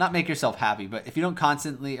not make yourself happy, but if you don't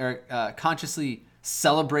constantly or consciously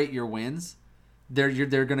celebrate your wins, they're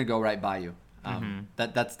going to go right by you.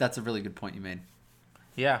 That's a really good point you made.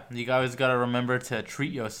 Yeah, you always got to remember to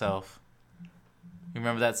treat yourself. You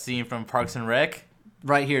remember that scene from Parks and Rec?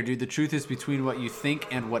 Right here, dude. The truth is between what you think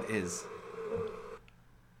and what is.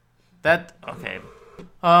 Okay.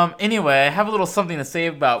 Anyway, I have a little something to say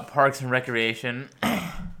about Parks and Recreation.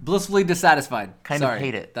 Blissfully dissatisfied. Kind of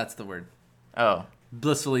hate it. That's the word. Oh.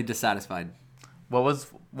 Blissfully dissatisfied. What was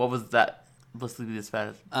that? Blissfully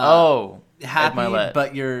dissatisfied. Happy,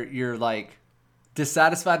 but you're like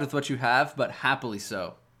dissatisfied with what you have, but happily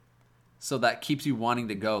so. So that keeps you wanting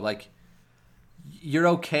to go. Like you're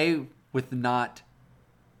okay with not.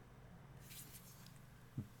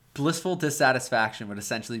 Blissful dissatisfaction would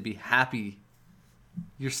essentially be happy.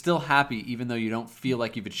 You're still happy even though you don't feel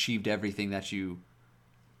like you've achieved everything that you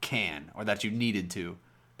can or that you needed to,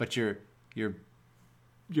 but you're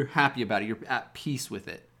happy about it. You're at peace with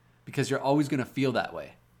it because you're always going to feel that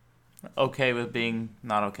way. Okay with being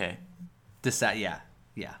not okay. Yeah,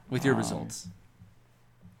 with your results.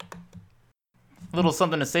 A little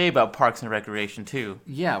something to say about Parks and Recreation too.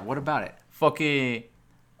 Yeah, what about it? Fucking,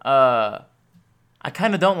 I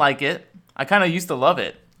kind of don't like it. I kind of used to love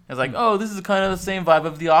it. It's like, oh, this is kind of the same vibe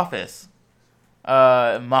of The Office.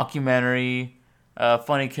 Mockumentary,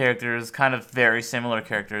 funny characters, kind of very similar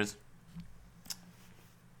characters.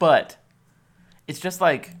 But it's just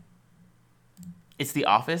like, it's The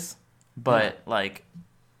Office, but like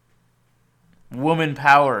woman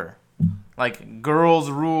power. Like girls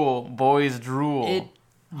rule, boys drool.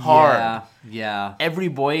 Hard. Yeah. Every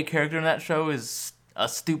boy character in that show is a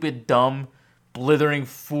stupid, dumb, blithering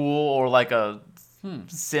fool or like a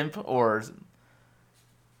simp or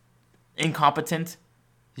incompetent.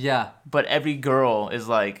 Yeah. But every girl is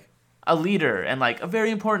like a leader and like a very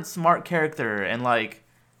important, smart character, and like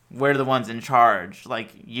we're the ones in charge. Like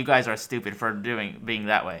you guys are stupid for being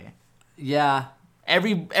that way. Yeah.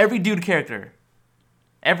 Every dude character,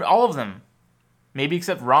 all of them, maybe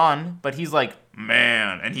except Ron, but he's like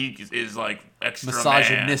man, and he is like extra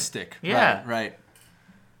misogynistic. Man. Yeah, right.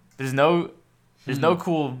 There's no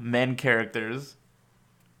cool men characters.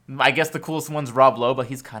 I guess the coolest one's Rob Lowe, but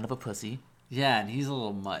he's kind of a pussy. Yeah, and he's a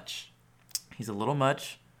little much. Aziz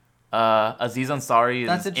Ansari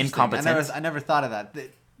is incompetent. I never thought of that.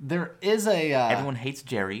 There is a everyone hates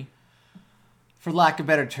Jerry. For lack of a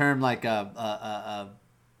better term, like a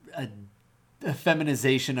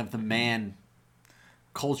feminization of the man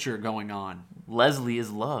culture going on. Leslie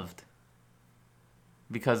is loved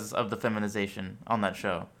because of the feminization on that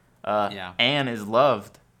show. Anne is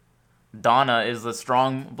loved. Donna is a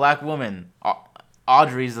strong black woman.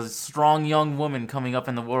 Audrey's a strong young woman coming up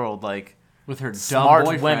in the world, like with her dumb smart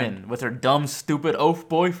boyfriend. women, with her dumb, stupid oaf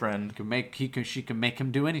boyfriend. She can make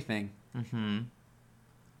him do anything.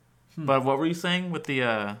 But what were you saying with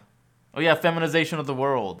the feminization of the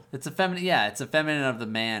world? It's a feminine of the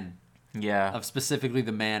man. Yeah. of specifically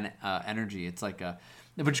the man energy. It's like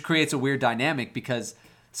which creates a weird dynamic because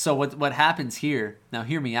so what happens here? Now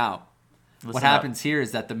hear me out. What Listen up. happens here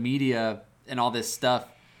is that the media and all this stuff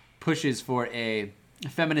pushes for a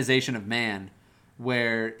feminization of man,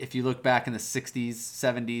 where if you look back in the 60s,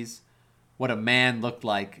 70s, what a man looked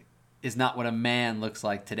like is not what a man looks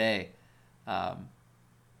like today.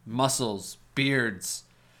 Muscles, beards,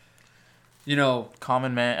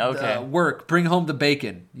 Common man. Okay. work, bring home the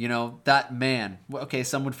bacon, that man. Okay,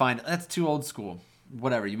 some would find that's too old school.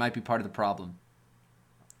 Whatever, you might be part of the problem.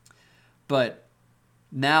 But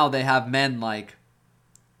now they have men like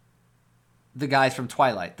the guys from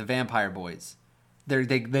Twilight, the vampire boys.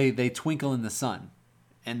 They twinkle in the sun,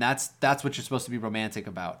 and that's what you're supposed to be romantic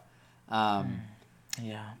about.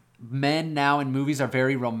 Yeah. Men now in movies are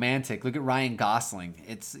very romantic. Look at Ryan Gosling.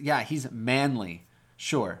 He's manly.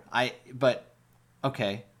 Sure. But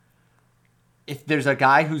okay. If there's a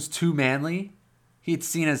guy who's too manly, it's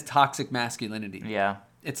seen as toxic masculinity. Yeah.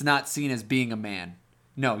 It's not seen as being a man.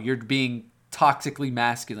 No, you're being toxically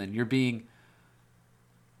masculine. You're being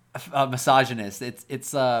a misogynist.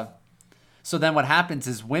 So then what happens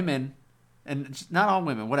is women, and not all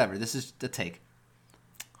women, whatever. This is the take.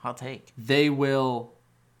 Hot take. They want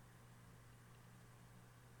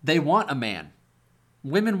a man.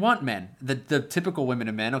 Women want men. The typical women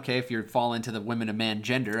and men, okay, if you fall into the women and man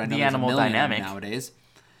gender, I know The there's animal a million dynamic. nowadays.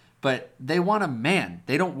 But they want a man.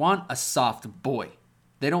 They don't want a soft boy.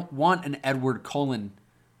 They don't want an Edward Cullen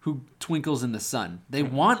who twinkles in the sun. They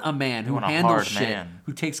want a man who want a handles hard shit, man.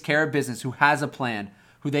 who takes care of business, who has a plan,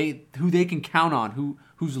 who they can count on,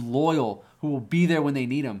 who's loyal, who will be there when they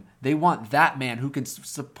need him. They want that man who can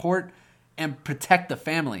support and protect the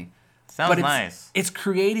family. Sounds But nice. It's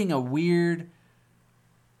creating a weird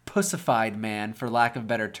pussified man, for lack of a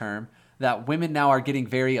better term, that women now are getting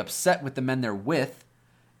very upset with the men they're with,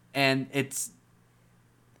 and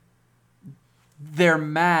they're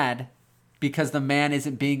mad because the man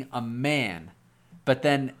isn't being a man. But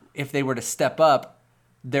then if they were to step up,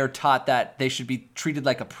 they're taught that they should be treated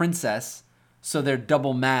like a princess, so they're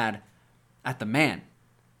double mad at the man.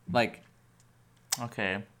 Like,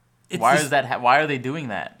 Okay. It's Why this- is that? Why are they doing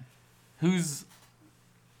that? Who's?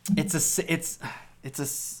 I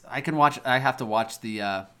have to watch the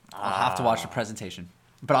I'll have to watch the presentation.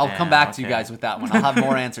 But I'll come Yeah, back to you okay. guys with that one. I'll have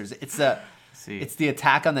more answers. It's See. the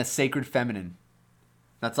attack on the sacred feminine.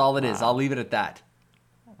 That's all it is. I'll leave it at that.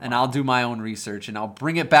 And I'll do my own research and I'll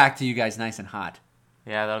bring it back to you guys nice and hot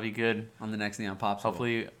Yeah, that'll be good. on the next Neon Popsicle.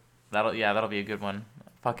 Hopefully, that'll be a good one.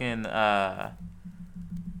 Fucking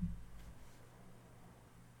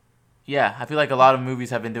Yeah, I feel like a lot of movies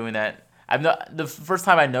have been doing that. The first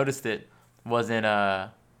time I noticed it was in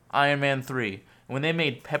Iron Man 3 when they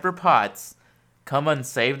made Pepper Potts come and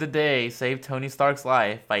save the day, save Tony Stark's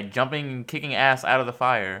life by jumping and kicking ass out of the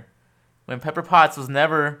fire. When Pepper Potts was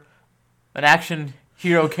never an action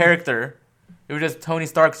hero character, it was just Tony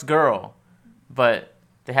Stark's girl. But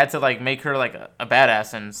they had to make her a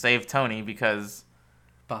badass and save Tony because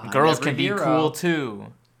Behind girls every can be hero. cool too.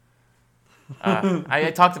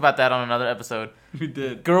 I talked about that on another episode. We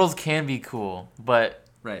did. Girls can be cool, but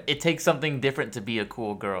Right. it takes something different to be a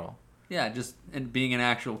cool girl. Yeah, just and being an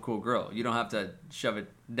actual cool girl. You don't have to shove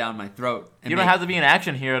it down my throat. You don't have to be an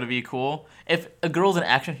action hero to be cool. If a girl's an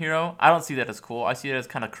action hero, I don't see that as cool. I see it as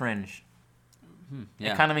kind of cringe.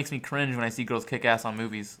 Yeah. It kind of makes me cringe when I see girls kick ass on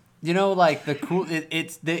movies. The cool.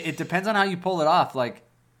 It depends on how you pull it off. Like,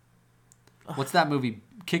 what's that movie?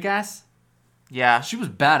 Kick Ass. Yeah, She was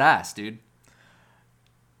badass, dude.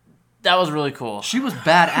 that was really cool. She was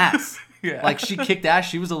badass. Yeah. Like she kicked ass.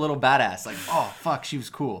 She was a little badass. Like, oh fuck, she was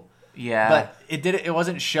cool. Yeah, But it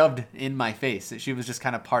wasn't shoved in my face. She was just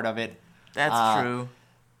kind of part of it. that's true.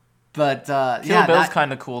 But Kill Bill's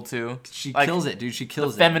kind of cool too. she Like, kills it, dude. She The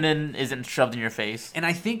kills it. feminine isn't shoved in your face. And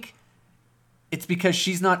I think it's because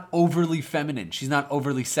she's not overly feminine. She's not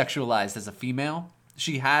overly sexualized as a female.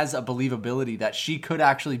 She has a believability that she could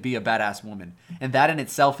actually be a badass woman. And that in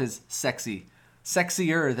itself is sexy.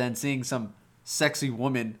 Sexier than seeing some sexy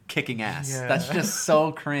woman kicking ass. Yeah. That's just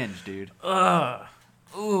so cringe, dude. Ugh.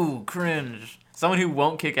 Ooh, cringe. Someone who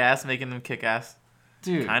won't kick ass making them kick ass.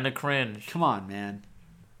 Dude, Kind of cringe. come on, man.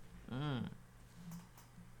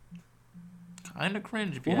 Kind of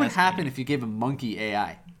cringe. If you What would ask happen me. if you gave a monkey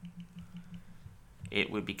AI? It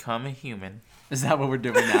would become a human. Is that what we're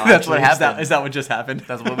doing now? That's what actually? happened. Is that what just happened?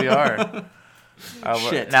 That's what we are.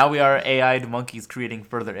 Shit. Now we are AI'd monkeys creating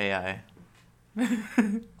further AI.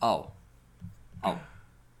 Oh.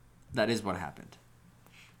 That is what happened.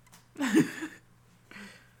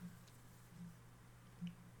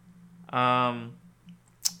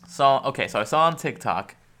 So I saw on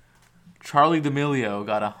TikTok Charlie D'Amelio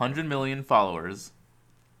got 100 million followers.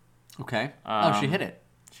 Okay. She hit it.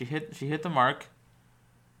 She hit the mark.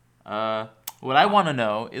 What I want to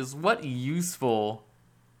know is what useful,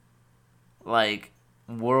 like,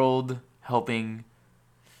 world helping,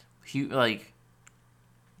 like,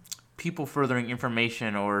 people furthering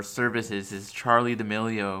information or services is Charlie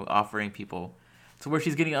D'Amelio offering people, to where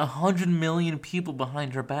she's getting 100 million people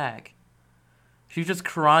behind her back. She's just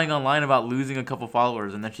crying online about losing a couple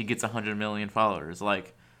followers, and then she gets 100 million followers.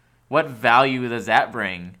 Like, what value does that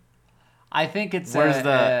bring? I think it's Where's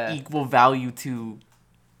the equal value to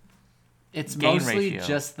it's gain mostly ratio?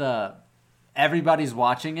 just everybody's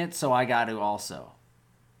watching it, so I got to also.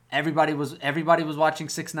 Everybody was watching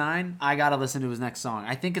 6ix9ine. I got to listen to his next song.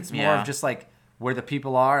 I think it's more of just like where the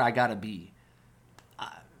people are. I got to be.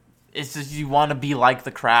 It's just you want to be like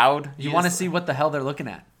the crowd. You want to see what the hell they're looking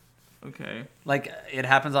at. Okay. Like, it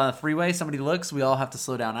happens on the freeway. Somebody looks. We all have to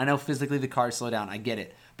slow down. I know physically the cars slow down. I get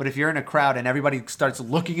it. But if you're in a crowd and everybody starts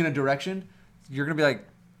looking in a direction, you're going to be like,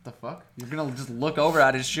 the fuck? You're going to just look over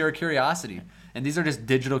at it as sheer curiosity. And these are just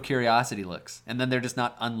digital curiosity looks. And then they're just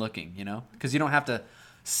not unlooking, you know? Because you don't have to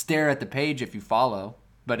stare at the page if you follow.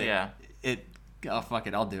 But oh, fuck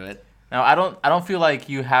it. I'll do it. Now, I don't feel like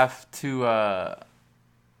you have to, I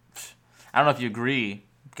don't know if you agree,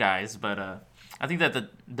 guys, but I think that the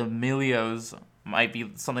D'Amelios might be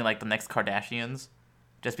something like the next Kardashians,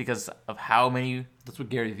 just because of how many. That's what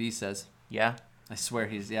Gary Vee says. Yeah. I swear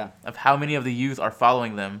Of how many of the youth are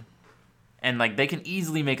following them, and like they can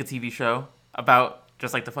easily make a TV show about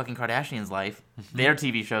just like the fucking Kardashians' life. Their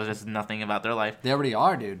TV show is just nothing about their life. They already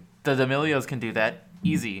are, dude. The D'Amelios can do that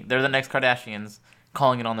easy. They're the next Kardashians,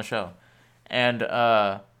 calling it on the show, and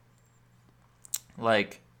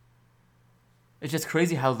like it's just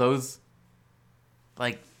crazy how those.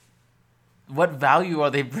 Like, what value are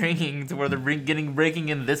they bringing to where they're breaking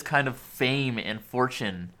in this kind of fame and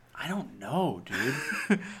fortune? I don't know, dude.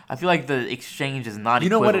 I feel like the exchange is not. You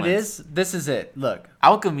know what it is? This is it. Look,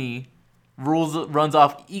 alchemy runs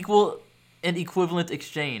off equal and equivalent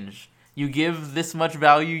exchange. You give this much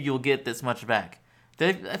value, you'll get this much back.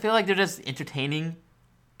 I feel like they're just entertaining,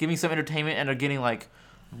 giving some entertainment, and are getting like.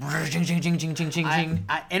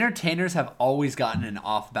 Entertainers have always gotten an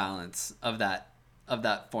off balance of that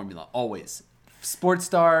formula. Always. Sports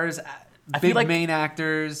stars, big like main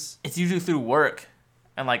actors. It's usually through work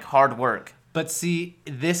and like hard work. But see,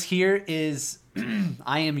 this here is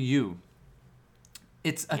I am you.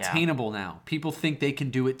 It's attainable now. People think they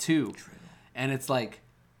can do it too. True. And it's like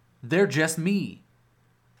they're just me.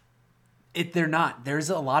 They're not. There's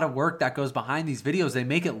a lot of work that goes behind these videos. They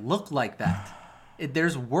make it look like that.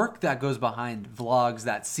 There's work that goes behind vlogs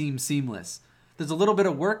that seem seamless. There's a little bit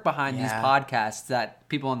of work behind these podcasts that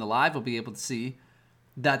people on the live will be able to see,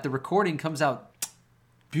 that the recording comes out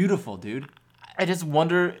beautiful, dude. I just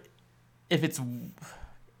wonder if it's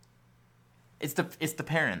the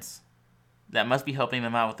parents that must be helping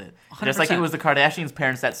them out with it. 100%. Just like it was the Kardashians'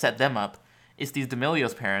 parents that set them up, it's these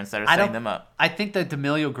D'Amelios' parents that are setting them up. I think the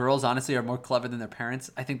D'Amelio girls, honestly, are more clever than their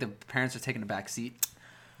parents. I think the parents are taking a back seat.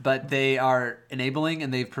 But they are enabling,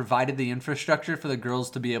 and they've provided the infrastructure for the girls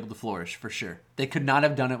to be able to flourish, for sure. They could not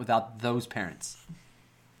have done it without those parents.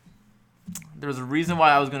 There was a reason why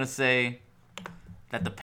I was going to say that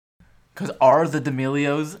because are the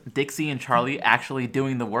D'Amelios, Dixie and Charlie, actually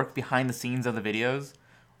doing the work behind the scenes of the videos?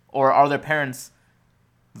 Or are their parents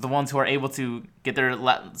the ones who are able to get their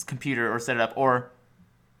computer or set it up? Or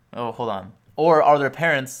are their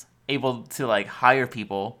parents able to like hire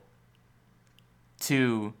people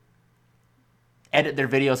to edit their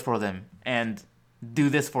videos for them and do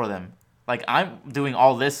this for them? Like, I'm doing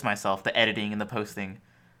all this myself, the editing and the posting.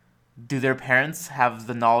 Do their parents have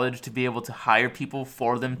the knowledge to be able to hire people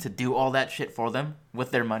for them to do all that shit for them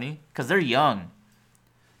with their money? Because they're young.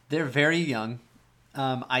 They're very young.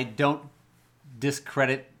 I don't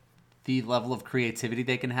discredit the level of creativity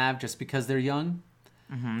they can have just because they're young.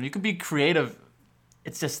 Mm-hmm. You can be creative.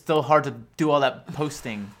 It's just still hard to do all that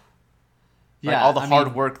posting. Like all the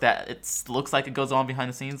hard work that it looks like it goes on behind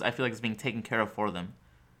the scenes, I feel like it's being taken care of for them.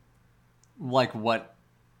 Like what?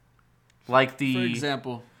 Like for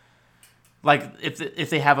example, like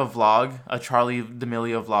if they have a vlog, a Charlie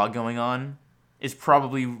D'Amelio vlog going on, it's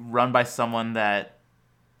probably run by someone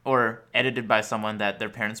or edited by someone that their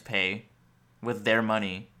parents pay with their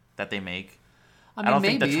money that they make. I don't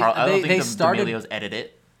think the D'Amelios edit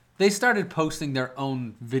it. They started posting their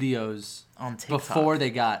own videos on TikTok before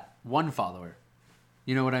they got one follower.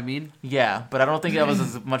 You know what I mean? Yeah, but I don't think that was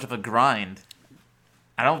as much of a grind.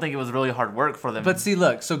 I don't think it was really hard work for them. But see,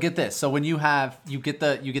 look, so get this. So when you get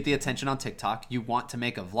the attention on TikTok, you want to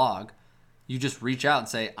make a vlog, You just reach out and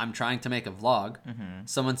say, I'm trying to make a vlog.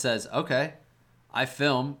 Someone says, okay, I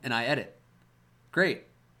film and I edit. Great.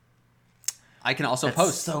 I can also That's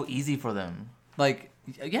post. so easy for them. Like,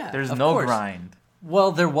 yeah. There's of no course. grind.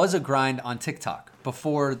 Well, there was a grind on TikTok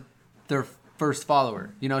before their first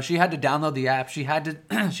follower. You know, she had to download the app. She had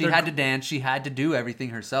to she had to dance. She had to do everything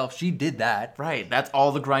herself. She did that. Right. That's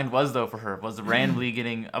all the grind was, though, for her, was randomly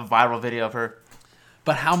getting a viral video of her.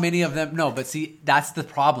 But how many of them? No, but see, that's the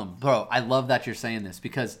problem. Bro, I love that you're saying this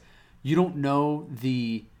because you don't know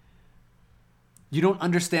you don't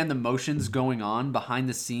understand the motions going on behind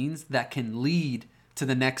the scenes that can lead to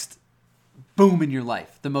the next boom in your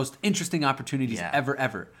life. The most interesting opportunities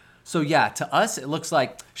ever. So yeah, to us, it looks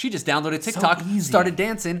like she just downloaded TikTok, easy. started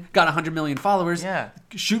dancing, got 100 million followers. Yeah.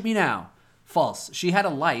 Shoot me now. False. She had a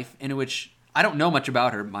life in which, I don't know much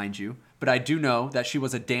about her, mind you, but I do know that she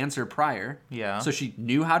was a dancer prior. Yeah. So she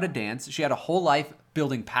knew how to dance. She had a whole life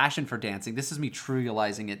building passion for dancing. This is me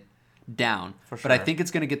trivializing it down. For But I sure. think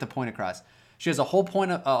it's going to get the point across. She has a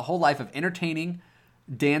whole life of entertaining,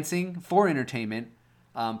 dancing for entertainment,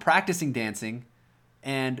 practicing dancing,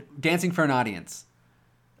 and dancing for an audience.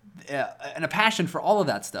 And a passion for all of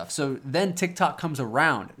that stuff. So then TikTok comes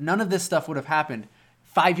around. None of this stuff would have happened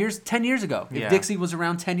 5 years, 10 years ago. If Yeah. Dixie was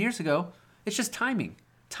around 10 years ago, it's just timing.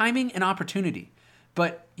 Timing and opportunity.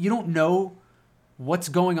 But you don't know what's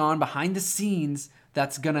going on behind the scenes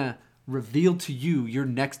that's going to reveal to you your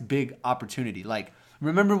next big opportunity. Like,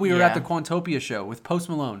 remember we were at Yeah. the Quantopia show with Post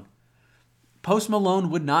Malone. Post Malone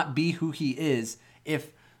would not be who he is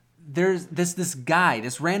if there's this guy,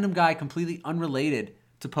 this random guy completely unrelated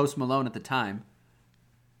to Post Malone at the time,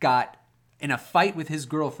 got in a fight with his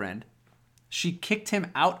girlfriend. She kicked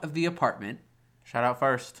him out of the apartment. Shout out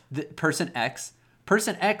first. The Person X.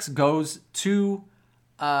 Person X goes to,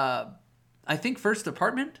 I think, first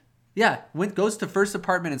apartment? Yeah, goes to first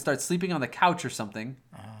apartment and starts sleeping on the couch or something.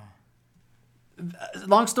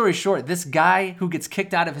 Long story short, this guy who gets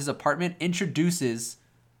kicked out of his apartment introduces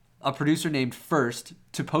a producer named First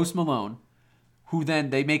to Post Malone, who then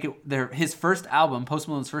they make it his first album, Post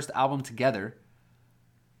Malone's first album together,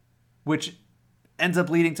 which ends up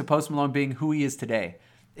leading to Post Malone being who he is today.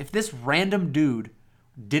 If this random dude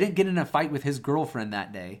didn't get in a fight with his girlfriend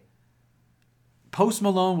that day, Post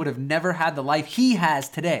Malone would have never had the life he has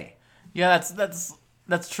today. Yeah,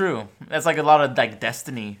 that's true. That's like a lot of like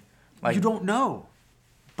destiny. Like, You don't know.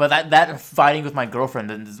 but that fighting with my girlfriend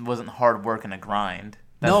wasn't hard work and a grind.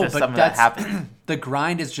 That's No, just but something that happened. the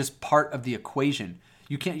grind is just part of the equation.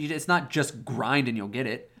 You can't. It's not just grind and you'll get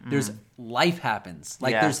it. There's life happens.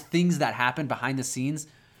 Like Yeah. there's things that happen behind the scenes.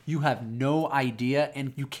 You have no idea,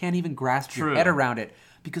 and you can't even grasp your True. head around it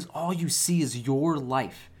because all you see is your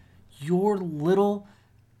life, your little,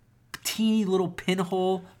 teeny little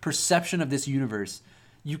pinhole perception of this universe.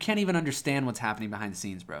 You can't even understand what's happening behind the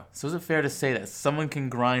scenes, bro. So is it fair to say that someone can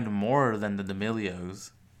grind more than the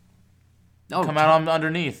D'Amelios? Oh, Come out on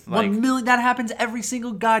underneath. Like, 1 million. That happens every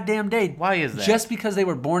single goddamn day. Why is that? Just because they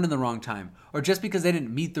were born in the wrong time, or just because they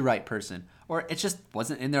didn't meet the right person, or it just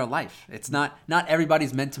wasn't in their life. It's not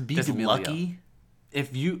everybody's meant to be just D'Amelio. lucky.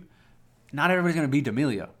 Not everybody's gonna be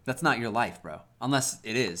D'Amelio. That's not your life, bro. Unless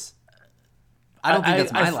it is. I don't think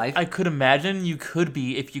that's my life. I could imagine you could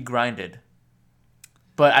be if you grinded.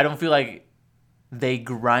 But I don't feel like they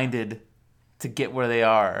grinded to get where they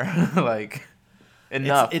are. Like,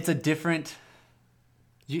 enough. It's a different.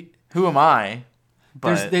 Who am I?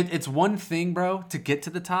 But It's one thing, bro, to get to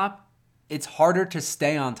the top. It's harder to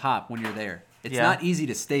stay on top when you're there. It's Yeah. not easy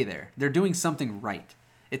to stay there. They're doing something right.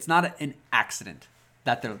 It's not an accident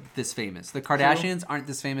that they're this famous. The Kardashians aren't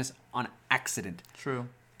this famous on accident. true.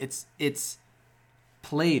 It's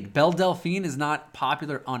played. Belle Delphine is not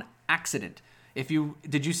popular on accident.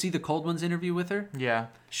 Did you see the Cold Ones interview with her? Yeah.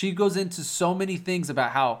 She goes into so many things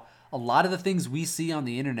about how a lot of the things we see on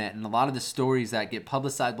the internet and a lot of the stories that get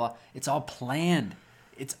publicized, it's all planned.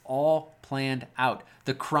 It's all planned out.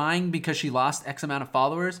 The crying because she lost X amount of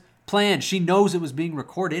followers, planned. She knows it was being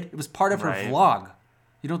recorded. It was part of her Right. vlog.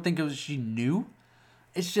 You don't think she knew?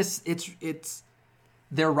 It's just,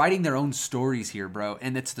 they're writing their own stories here, bro.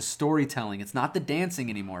 And it's the storytelling. It's not the dancing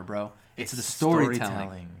anymore, bro. It's the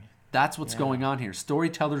storytelling. That's what's going on here.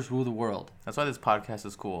 Storytellers rule the world. That's why this podcast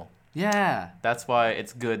is cool. Yeah. That's why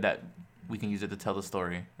it's good that we can use it to tell the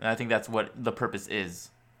story. And I think that's what the purpose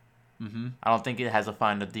is. Mm-hmm. I don't think it has to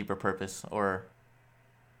find a deeper purpose or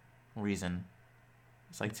reason.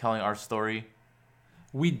 It's like telling our story.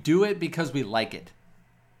 We do it because we like it,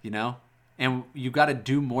 you know? And you got to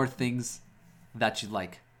do more things that you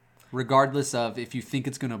like, regardless of if you think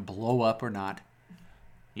it's going to blow up or not.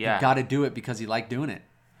 Yeah. You got to do it because you like doing it.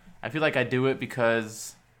 I feel like I do it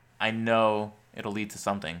because I know it'll lead to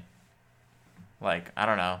something. Like, I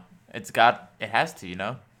don't know. It has to, you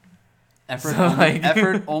know?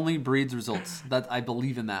 Effort only breeds results. That I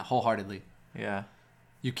believe in that wholeheartedly. Yeah.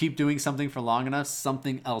 You keep doing something for long enough,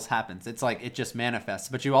 something else happens. It's like it just manifests.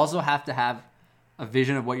 But you also have to have a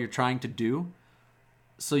vision of what you're trying to do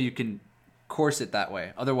so you can course it that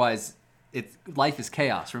way. Otherwise, life is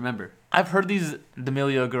chaos, remember. I've heard these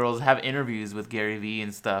D'Amelio girls have interviews with Gary Vee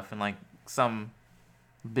and stuff and like some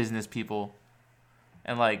business people.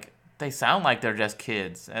 And like they sound like they're just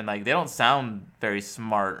kids and like they don't sound very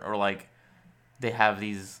smart or like they have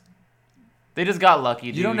these. They just got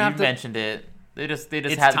lucky, dude. You mentioned it. They just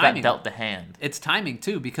got dealt the hand. It's timing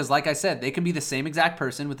too, because like I said, they can be the same exact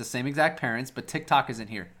person with the same exact parents, but TikTok isn't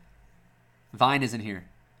here. Vine isn't here.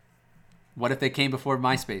 What if they came before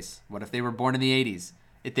MySpace? What if they were born in the 80s?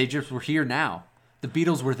 If they just were here now? The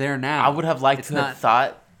Beatles were there now. I would have liked to have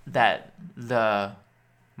thought that the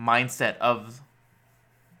mindset of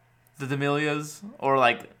the D'Amelios, or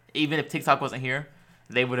like even if TikTok wasn't here,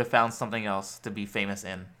 they would have found something else to be famous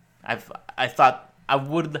in. I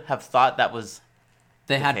would have thought that was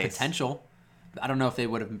they had case. Potential. I don't know if they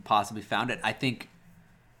would have possibly found it. I think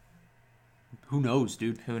who knows,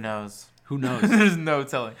 dude? Who knows? There's no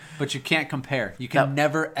telling. But you can't compare. You can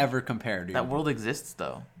never ever compare, dude. That world exists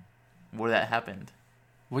though, where that happened.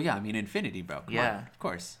 Well, yeah, I mean infinity, bro. Come on, of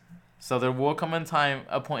course. So there will come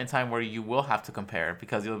a point in time where you will have to compare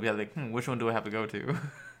because you'll be like, which one do I have to go to?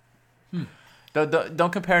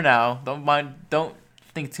 Don't compare now. Don't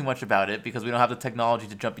think too much about it because we don't have the technology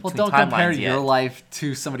to jump between timelines yet. Well, don't compare your life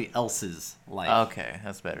to somebody else's life. Okay,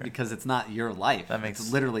 that's better. Because it's not your life.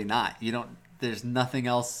 It's literally not. You don't. There's nothing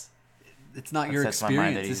else. It's not your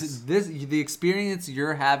experience. The experience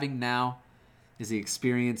you're having now is the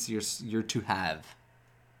experience you're to have.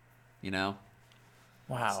 You know.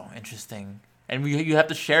 Wow, interesting. And you have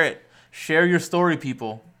to share it. Share your story,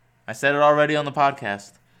 people. I said it already on the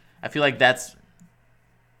podcast. I feel like that's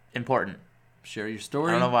important. Share your story.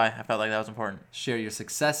 I don't know why. I felt like that was important. Share your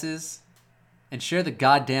successes. And share the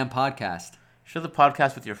goddamn podcast. Share the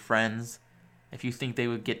podcast with your friends if you think they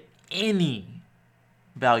would get any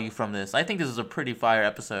value from this. I think this is a pretty fire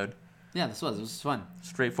episode. Yeah, this was fun.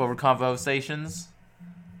 Straightforward conversations.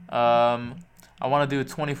 I want to do a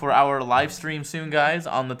 24-hour live stream soon, guys,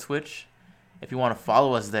 on the Twitch. If you want to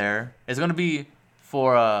follow us there. It's going to be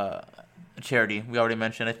for a charity. We already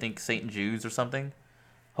mentioned, I think, St. Jude's or something.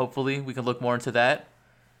 Hopefully, we can look more into that.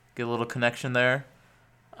 Get a little connection there.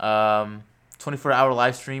 24-hour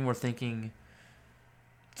live stream, we're thinking,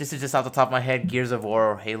 just off the top of my head, Gears of War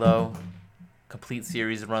or Halo. Complete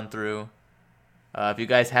series run through. If you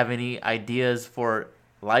guys have any ideas for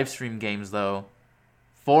live stream games, though,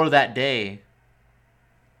 for that day,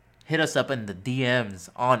 hit us up in the DMs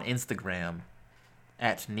on Instagram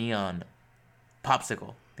at Neon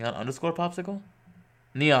Popsicle. Neon_Popsicle?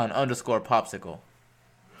 Neon_Popsicle.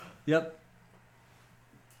 Yep.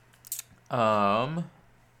 I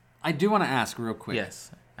do want to ask real quick.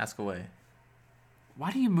 Yes, ask away.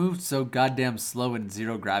 Why do you move so goddamn slow in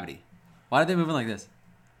zero gravity? Why are they moving like this?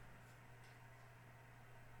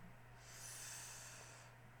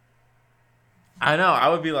 I know. I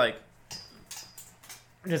would be like,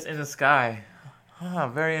 just in the sky.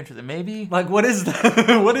 Very interesting. Maybe. Like, what is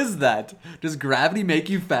that? What is that? Does gravity make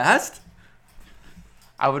you fast?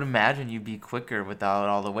 I would imagine you'd be quicker without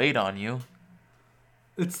all the weight on you.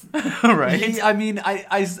 It's right. I mean,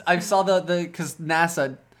 I saw the because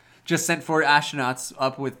NASA just sent 4 astronauts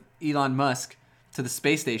up with Elon Musk to the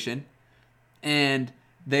space station, and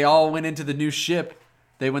they all went into the new ship.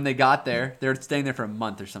 When they got there, they were staying there for a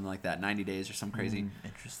month or something like that, 90 days or something crazy.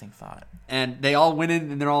 Interesting thought. And they all went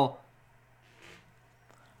in, and they're all.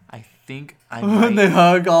 I think And they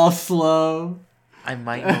hug all slow. I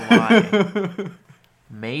might know why.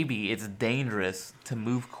 Maybe it's dangerous to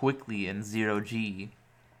move quickly in 0G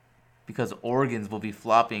because organs will be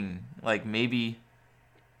flopping. Like, maybe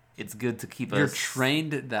it's good to keep You're us...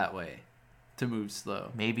 trained that way to move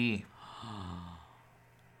slow. Maybe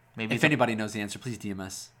if anybody knows the answer, please DM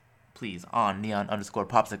us. Please, on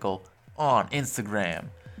Neon_Popsicle on Instagram.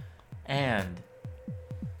 And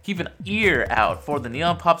keep an ear out for the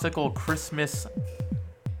Neon Popsicle Christmas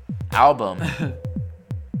album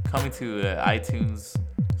coming to iTunes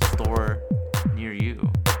store near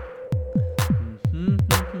you.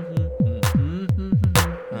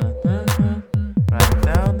 Right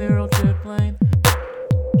down the road trip lane.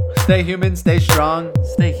 Stay human, stay strong,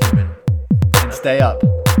 Stay human. and stay up.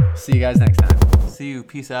 See you guys next time. See you.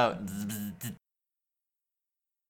 Peace out.